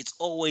 2, it's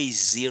always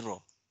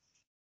 0.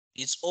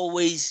 It's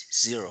always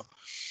 0.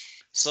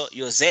 So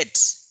your z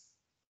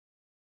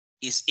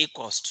is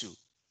equals to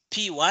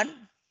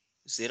P1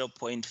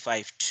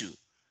 0.52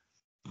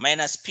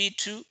 minus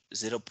P2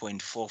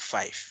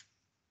 0.45,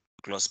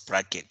 close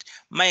bracket,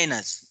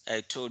 minus,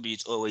 I told you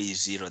it's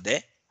always 0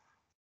 there,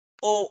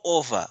 all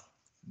over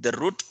the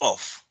root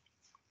of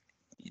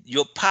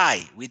your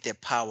pi with the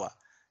power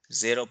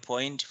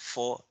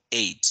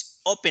 0.48,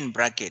 open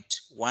bracket,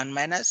 1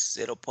 minus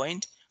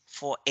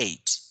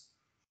 0.48.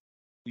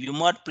 You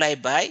multiply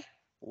by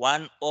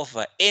 1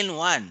 over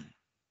n1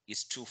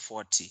 is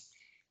 240,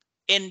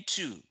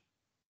 n2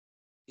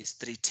 is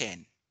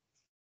 310,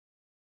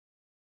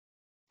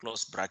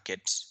 close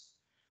bracket.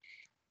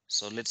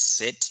 So let's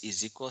set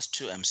is equals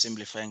to, I'm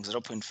simplifying,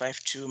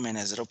 0.52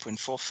 minus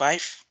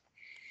 0.45,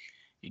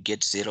 you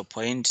get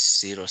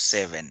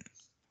 0.07.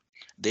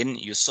 Then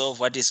you solve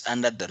what is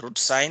under the root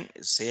sign,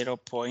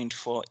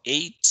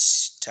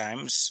 0.48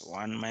 times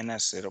 1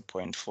 minus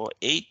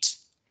 0.48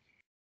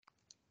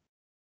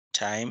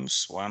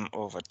 times 1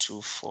 over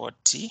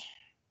 240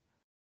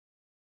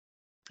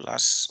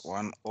 plus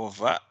 1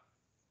 over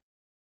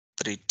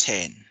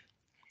 310.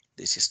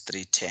 This is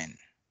 310.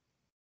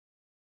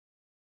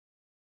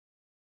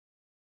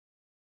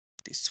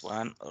 This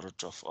one,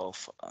 root of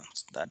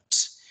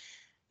that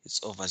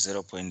is over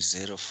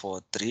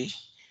 0.043.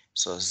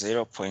 So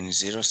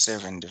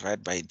 0.07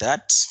 divided by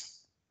that.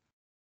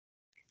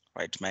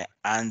 Right, my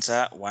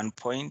answer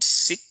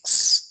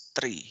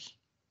 1.63.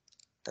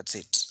 That's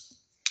it.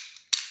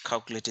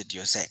 Calculated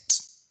your Z.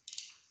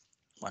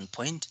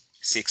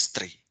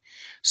 1.63.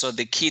 So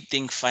the key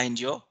thing, find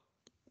your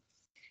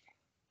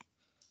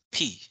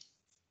P.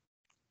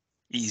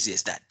 Easy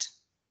as that.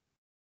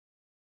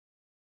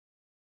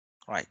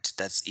 Right,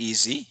 that's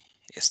easy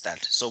as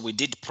that. So we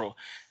did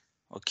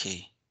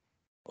okay.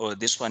 Oh,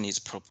 this one is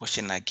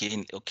proportion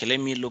again. Okay, let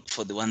me look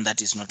for the one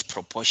that is not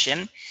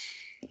proportion.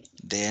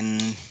 Then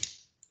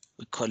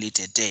we call it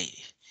a day.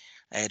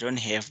 I don't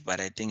have, but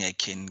I think I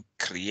can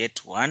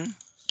create one.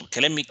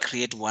 Okay, let me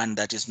create one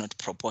that is not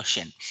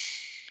proportion,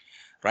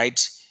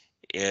 right?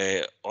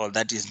 Or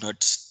that is not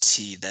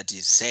T, that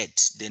is Z.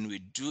 Then we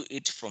do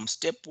it from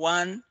step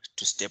 1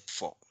 to step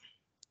 4.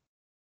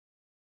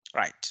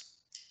 Right.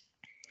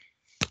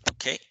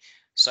 Okay,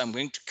 so I'm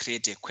going to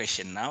create a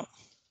question now.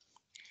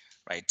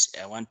 Right,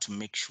 I want to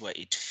make sure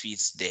it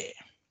fits there.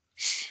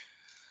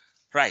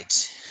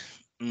 Right.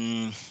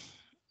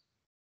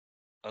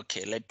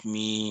 Okay, let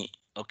me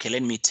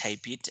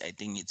type it. I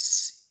think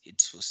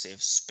it will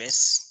save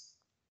space.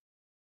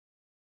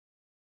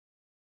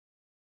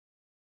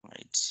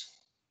 Right.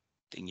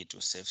 I think it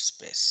will save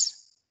space.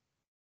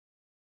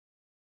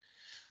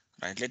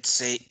 Right, let's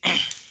say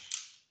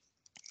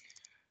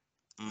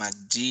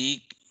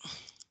MACD,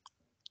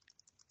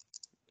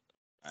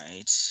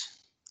 right,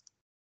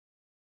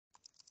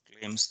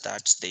 claims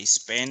that they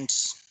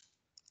spent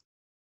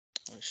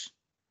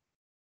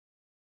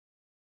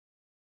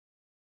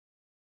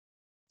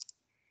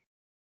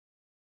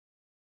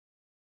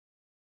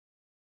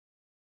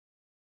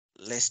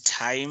less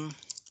time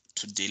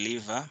to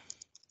deliver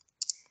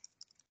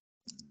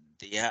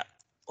their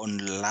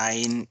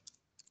online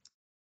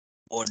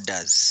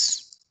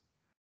orders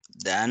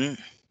than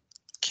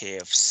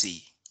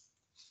KFC,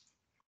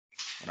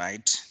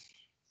 right?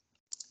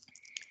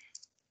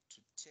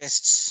 To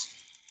test,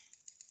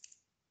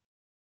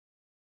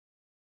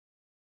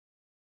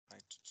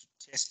 right,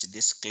 to test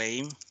this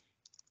claim,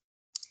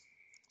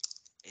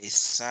 a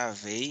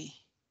survey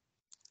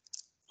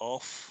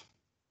of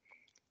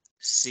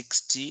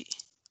 60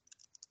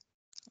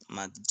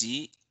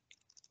 MACD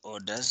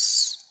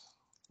orders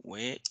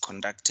were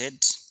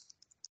conducted,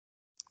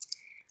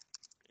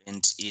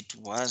 and it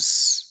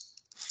was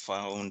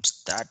found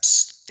that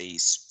they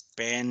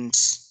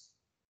spent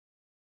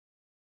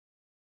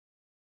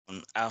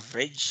on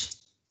average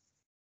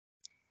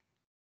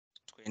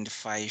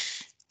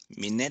 25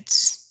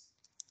 minutes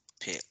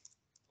per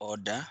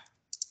order,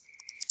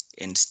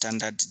 and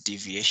standard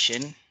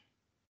deviation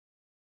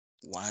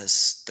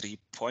was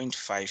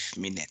 3.5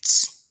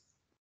 minutes.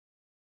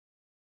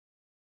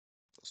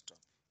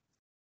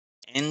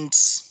 And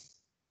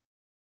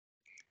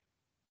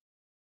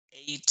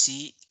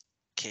 80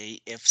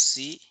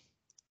 KFC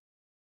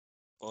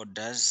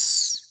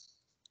orders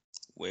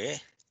were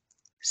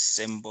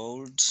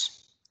assembled,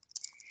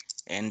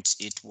 and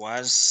it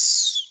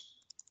was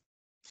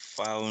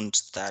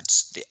found that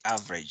the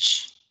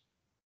average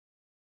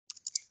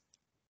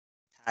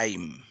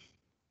time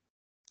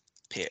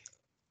per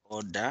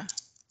order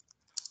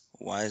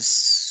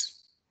was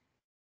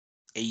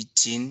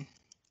 18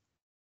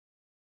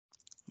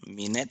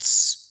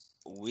 minutes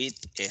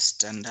with a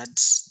standard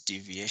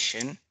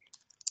deviation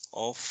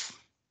of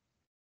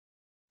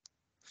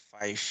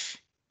 5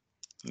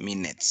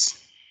 minutes.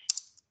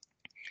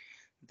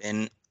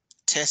 Then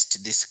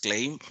test this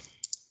claim.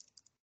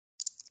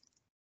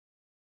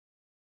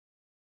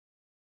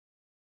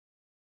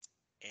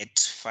 At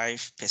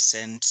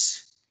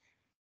 5%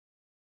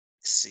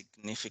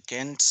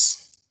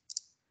 significance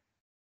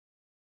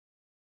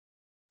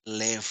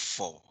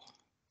level,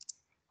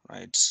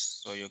 right?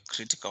 So your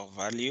critical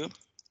value,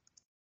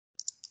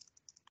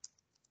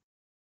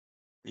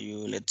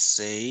 let's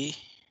say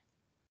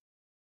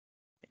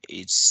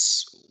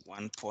it's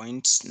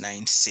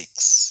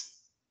 1.96.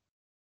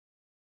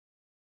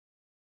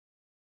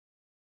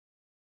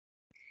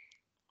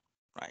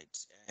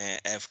 Right.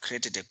 I've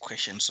created a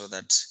question so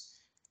that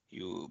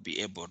you'll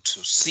be able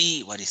to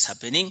see what is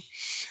happening.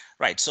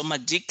 Right, so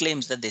MACD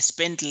claims that they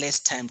spent less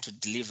time to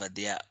deliver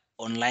their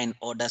online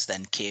orders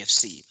than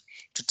KFC.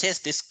 To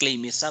test this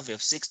claim, a survey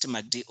of 60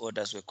 MACD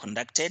orders were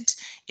conducted,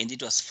 and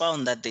it was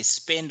found that they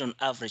spend on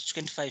average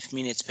 25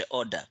 minutes per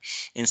order,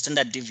 and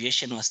standard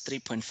deviation was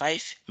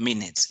 3.5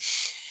 minutes.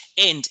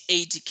 And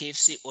 80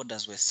 KFC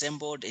orders were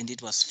assembled, and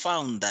it was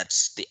found that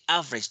the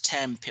average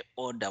time per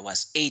order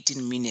was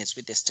 18 minutes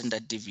with a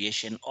standard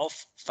deviation of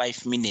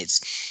 5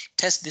 minutes.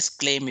 Test this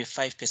claim a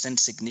 5%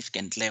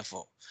 significant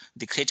level.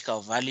 The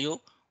critical value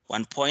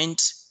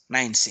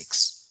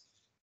 1.96.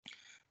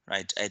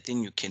 Right, I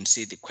think you can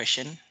see the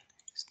question.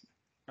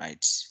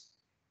 Right.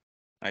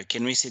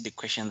 Can we see the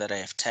question that I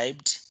have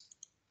typed?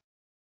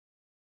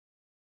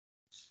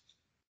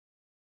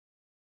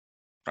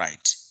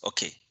 Right,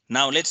 okay.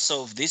 Now let's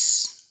solve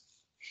this.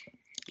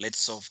 Let's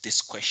solve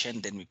this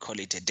question, then we call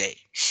it a day.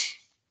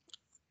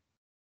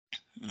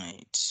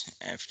 Right,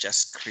 I've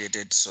just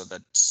created so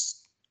that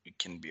we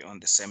can be on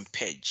the same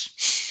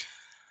page.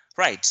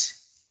 Right,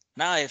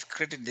 now I've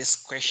created this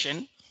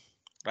question.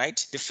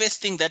 Right, the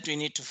first thing that we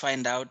need to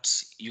find out,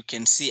 you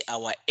can see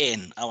our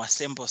n, our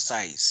sample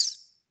size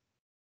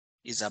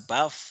is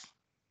above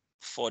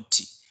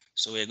 40.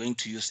 So we're going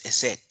to use a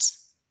set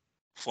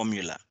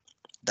formula.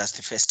 That's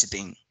the first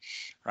thing,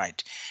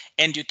 right?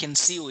 And you can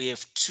see we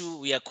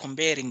are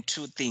comparing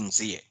two things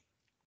here,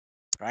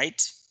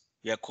 right?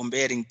 We are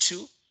comparing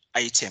two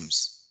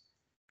items,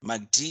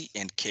 MACD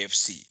and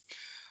KFC.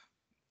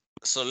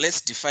 So let's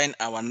define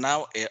our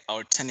now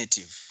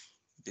alternative.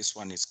 This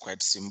one is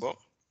quite simple.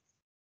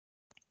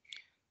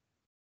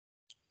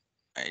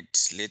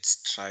 Right,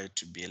 let's try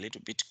to be a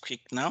little bit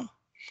quick now.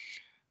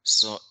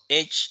 So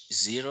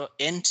H0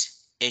 and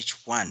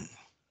H1,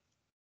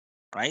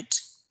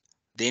 right?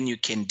 Then you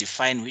can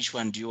define which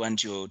one do you want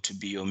to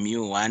be your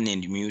mu1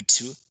 and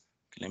mu2.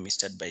 Let me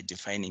start by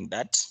defining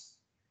that,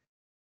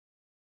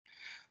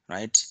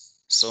 right?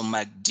 So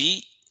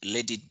MACD,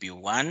 let it be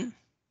 1,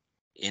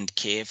 and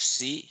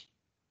KFC,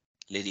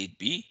 let it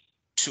be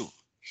 2.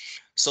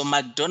 So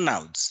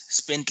McDonald's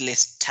spent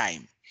less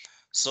time.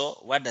 So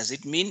what does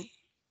it mean?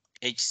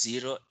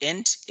 H0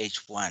 and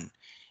H1.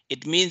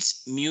 It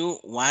means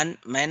mu1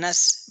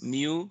 minus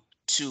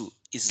mu2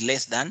 is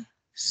less than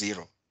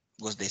 0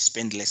 because they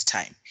spend less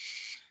time.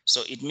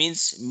 So it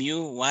means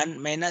mu1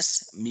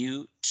 minus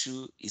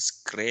mu2 is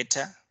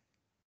greater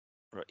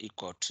or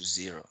equal to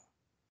 0.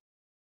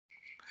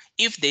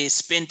 If they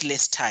spend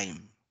less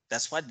time,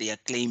 that's what they are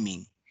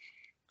claiming.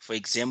 For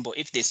example,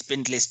 if they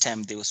spend less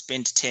time, they will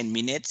spend 10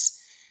 minutes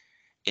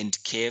and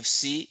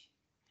KFC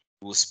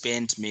will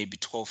spend maybe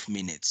 12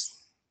 minutes.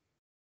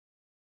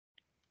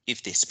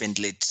 If they spend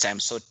less time,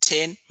 so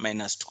 10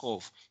 minus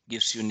 12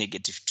 gives you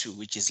 -2,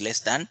 which is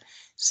less than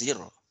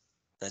 0.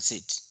 That's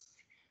it.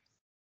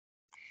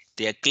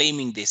 They are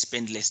claiming they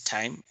spend less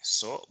time,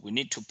 so we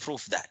need to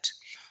prove that.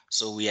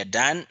 So we are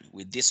done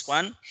with this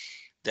one.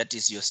 That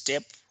is your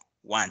step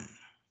 1.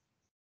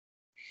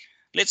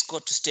 Let's go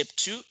to step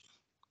 2.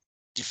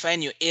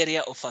 Define your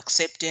area of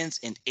acceptance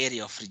and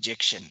area of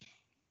rejection.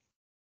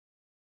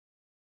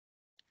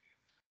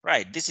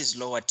 Right, this is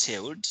lower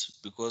tailed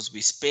because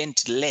we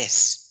spent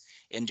less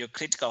and your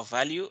critical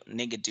value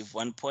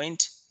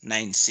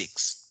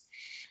 -1.96.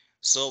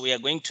 So we are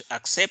going to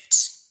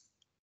accept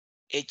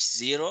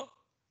H0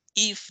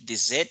 if the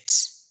Z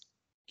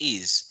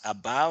is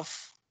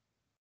above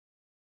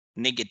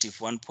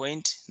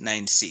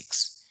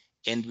 -1.96,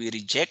 and we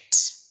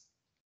reject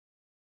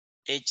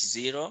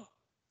H0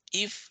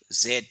 if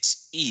Z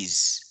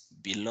is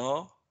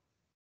below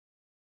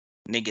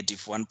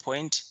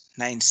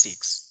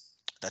 -1.96.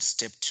 That's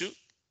step 2.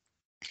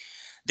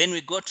 Then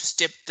we go to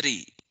step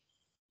 3.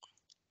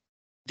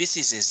 This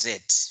is a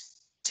Z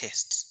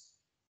test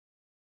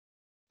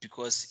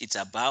because it's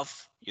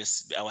above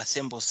our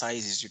sample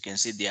sizes. You can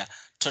see they are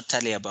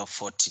totally above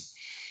 40.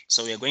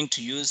 So we are going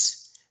to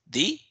use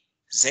the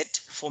Z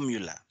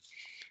formula.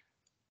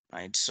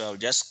 Right, so I'll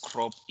just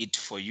crop it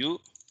for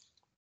you.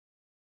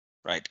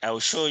 Right, I'll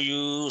show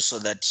you so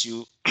that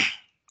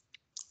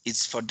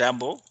it's for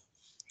double.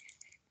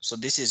 So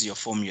this is your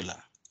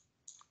formula.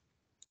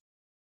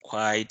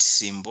 Quite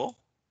simple.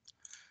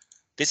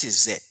 This is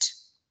Z,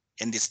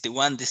 and it's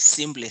the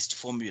simplest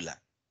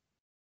formula.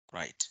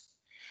 Right.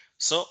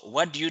 So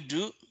what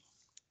do?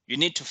 You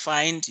need to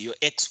find your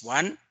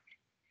X1.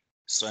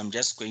 So I'm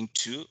just going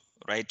to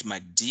write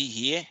MACD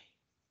here.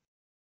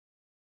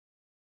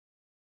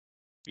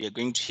 We are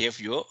going to have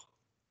your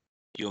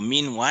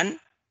mean 1,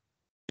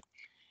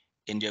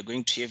 and you're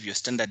going to have your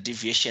standard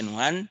deviation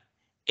 1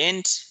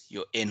 and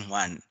your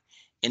N1.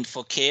 And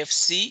for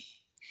KFC,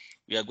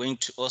 we are going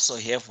to also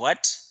have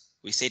what?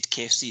 We said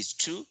KFC is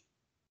 2.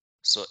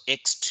 So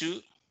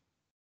X2,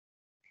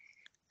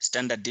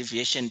 standard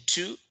deviation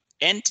 2,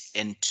 and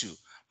N2.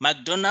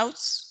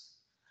 McDonald's,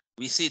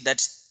 we see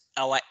that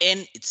our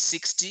N is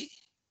 60.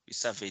 We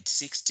surveyed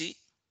 60.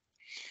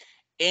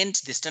 And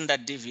the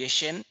standard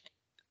deviation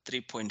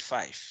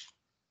 3.5.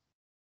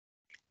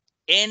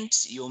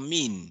 And your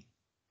mean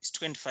is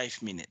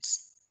 25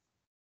 minutes.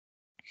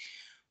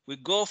 We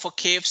go for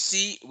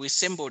KFC, we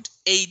sampled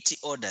 80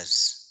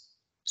 orders.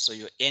 So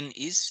your N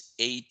is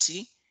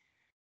 80.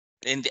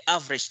 And the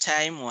average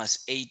time was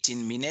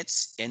 18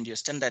 minutes and your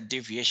standard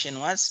deviation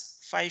was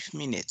 5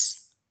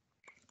 minutes.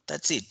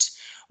 That's it.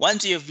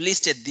 Once you have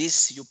listed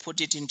this, you put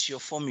it into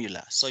your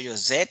formula. So your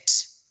Z,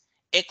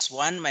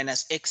 X1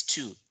 minus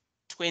X2,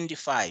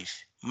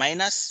 25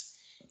 minus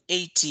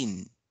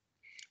 18.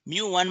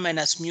 Mu1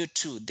 minus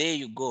mu2, there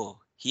you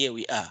go. Here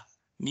we are.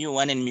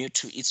 Mu1 and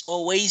mu2, it's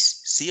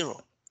always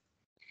 0.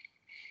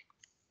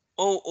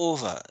 All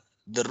over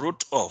the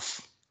root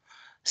of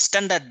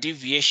standard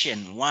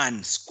deviation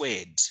 1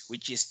 squared,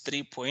 which is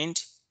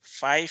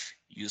 3.5,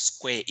 you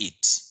square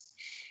it,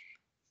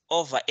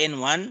 over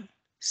N1,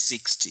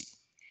 60,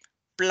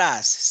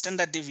 plus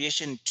standard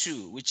deviation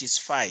 2, which is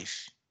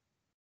 5,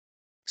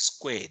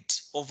 squared,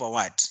 over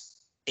what?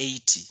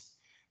 80.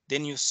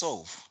 Then you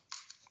solve.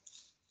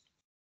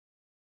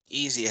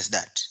 Easy as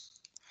that.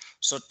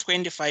 So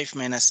 25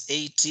 minus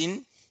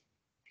 18,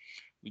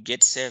 we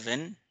get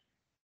 7,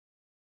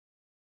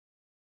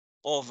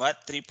 over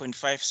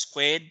 3.5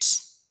 squared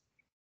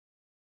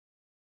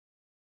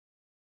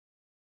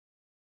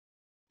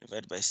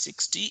divided by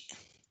 60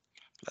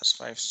 plus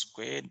 5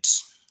 squared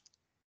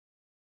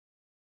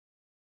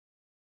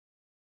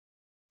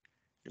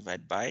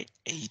divided by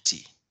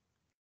 80.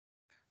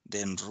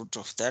 Then root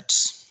of that,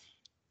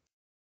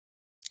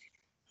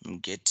 I'm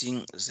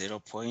getting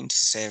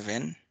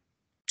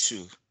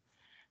 0.72.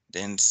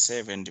 Then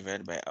 7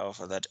 divided by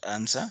alpha, that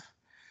answer.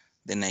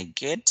 Then I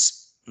get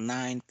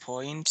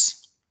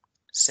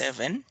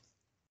 9.74.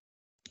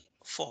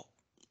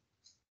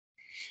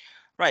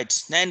 Right,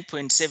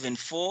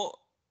 9.74,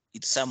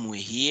 it's somewhere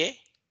here.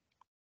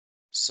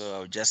 So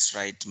I'll just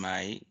write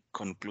my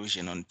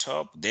conclusion on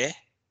top there,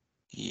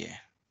 here.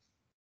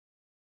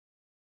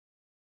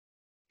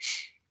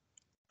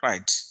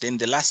 Right, then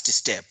the last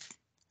step.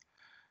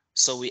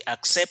 So we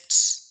accept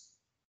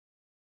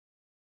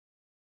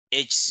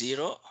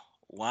H0.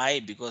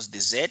 Why? Because the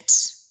Z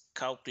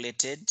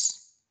calculated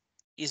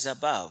is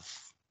above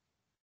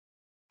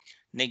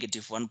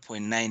negative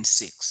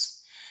 1.96.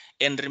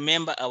 And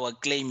remember, our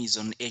claim is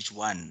on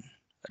H1.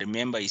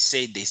 Remember, he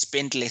said they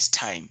spent less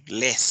time,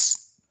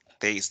 less.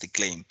 There is the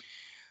claim.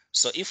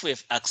 So if we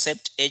have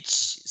accept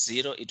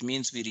H0, it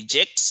means we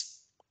reject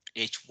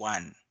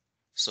H1.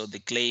 So the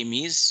claim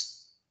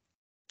is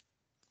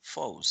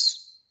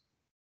false.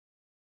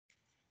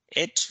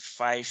 At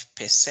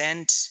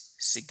 5%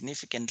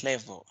 significant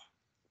level.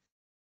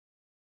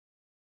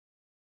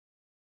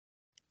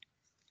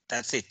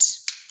 That's it.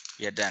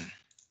 We are done.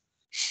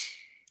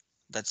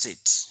 That's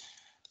it.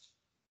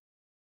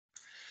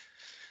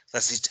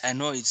 That's it. I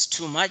know it's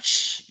too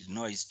much.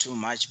 It's too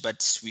much,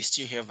 but we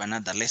still have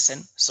another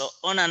lesson. So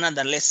on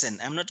another lesson,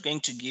 I'm not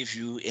going to give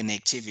you an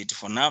activity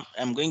for now.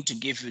 I'm going to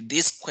give you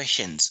these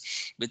questions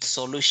with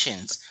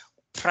solutions.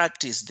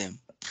 Practice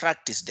them.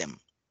 Practice them.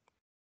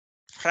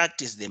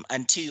 Practice them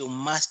until you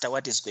master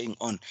what is going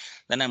on.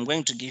 Then I'm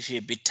going to give you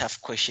a bit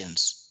tough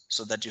questions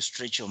so that you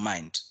stretch your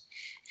mind.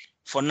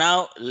 For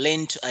now,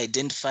 learn to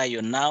identify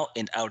your now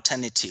and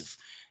alternative.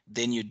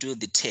 Then you do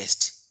the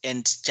test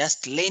and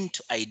just learn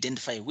to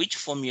identify which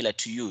formula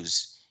to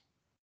use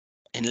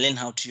and learn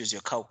how to use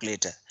your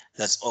calculator.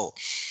 That's all.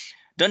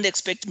 Don't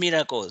expect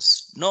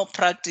miracles. No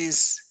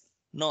practice,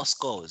 no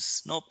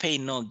scores. No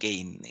pain, no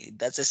gain.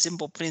 That's a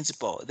simple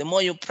principle. The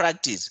more you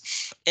practice,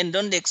 and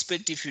don't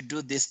expect if you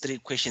do these 3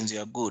 questions, you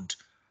are good.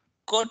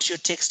 Go to your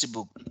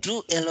textbook,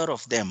 do a lot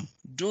of them.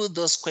 Do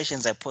those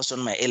questions I post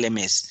on my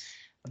LMS.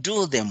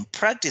 Do them,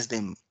 practice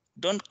them.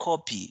 Don't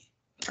copy.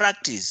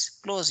 Practice.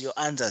 Close your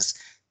answers.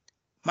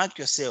 Mark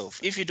yourself.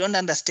 If you don't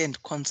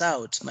understand,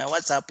 consult. My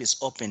WhatsApp is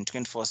open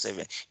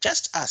 24/7.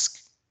 Just ask.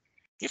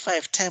 If I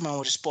have time, I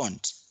will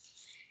respond.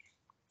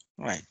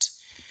 Right.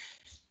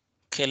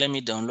 Okay, let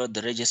me download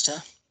the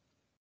register.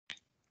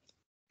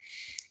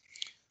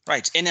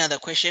 Right. Any other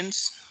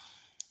questions?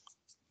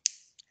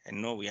 I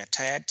know we are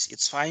tired.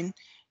 It's fine.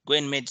 Go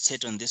and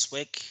meditate on this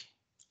work.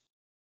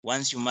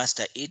 Once you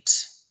master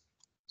it,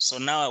 so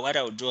now what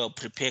I'll do, I'll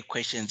prepare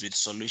questions with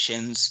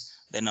solutions,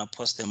 then I'll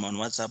post them on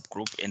WhatsApp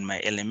group in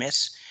my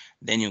LMS,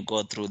 then you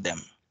go through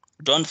them.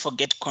 Don't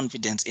forget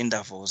confidence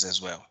intervals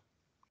as well.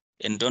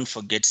 And don't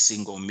forget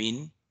single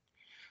mean.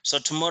 So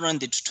tomorrow in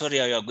the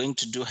tutorial, you are going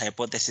to do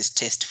hypothesis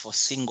test for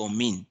single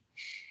mean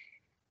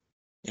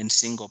and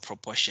single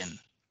proportion,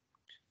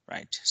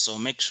 right? So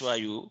make sure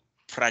you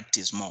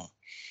practice more.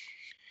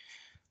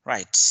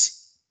 Right.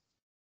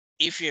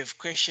 If you have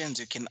questions,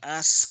 you can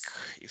ask.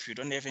 If you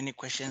don't have any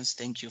questions,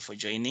 thank you for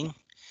joining.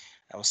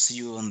 I'll see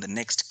you on the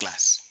next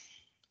class.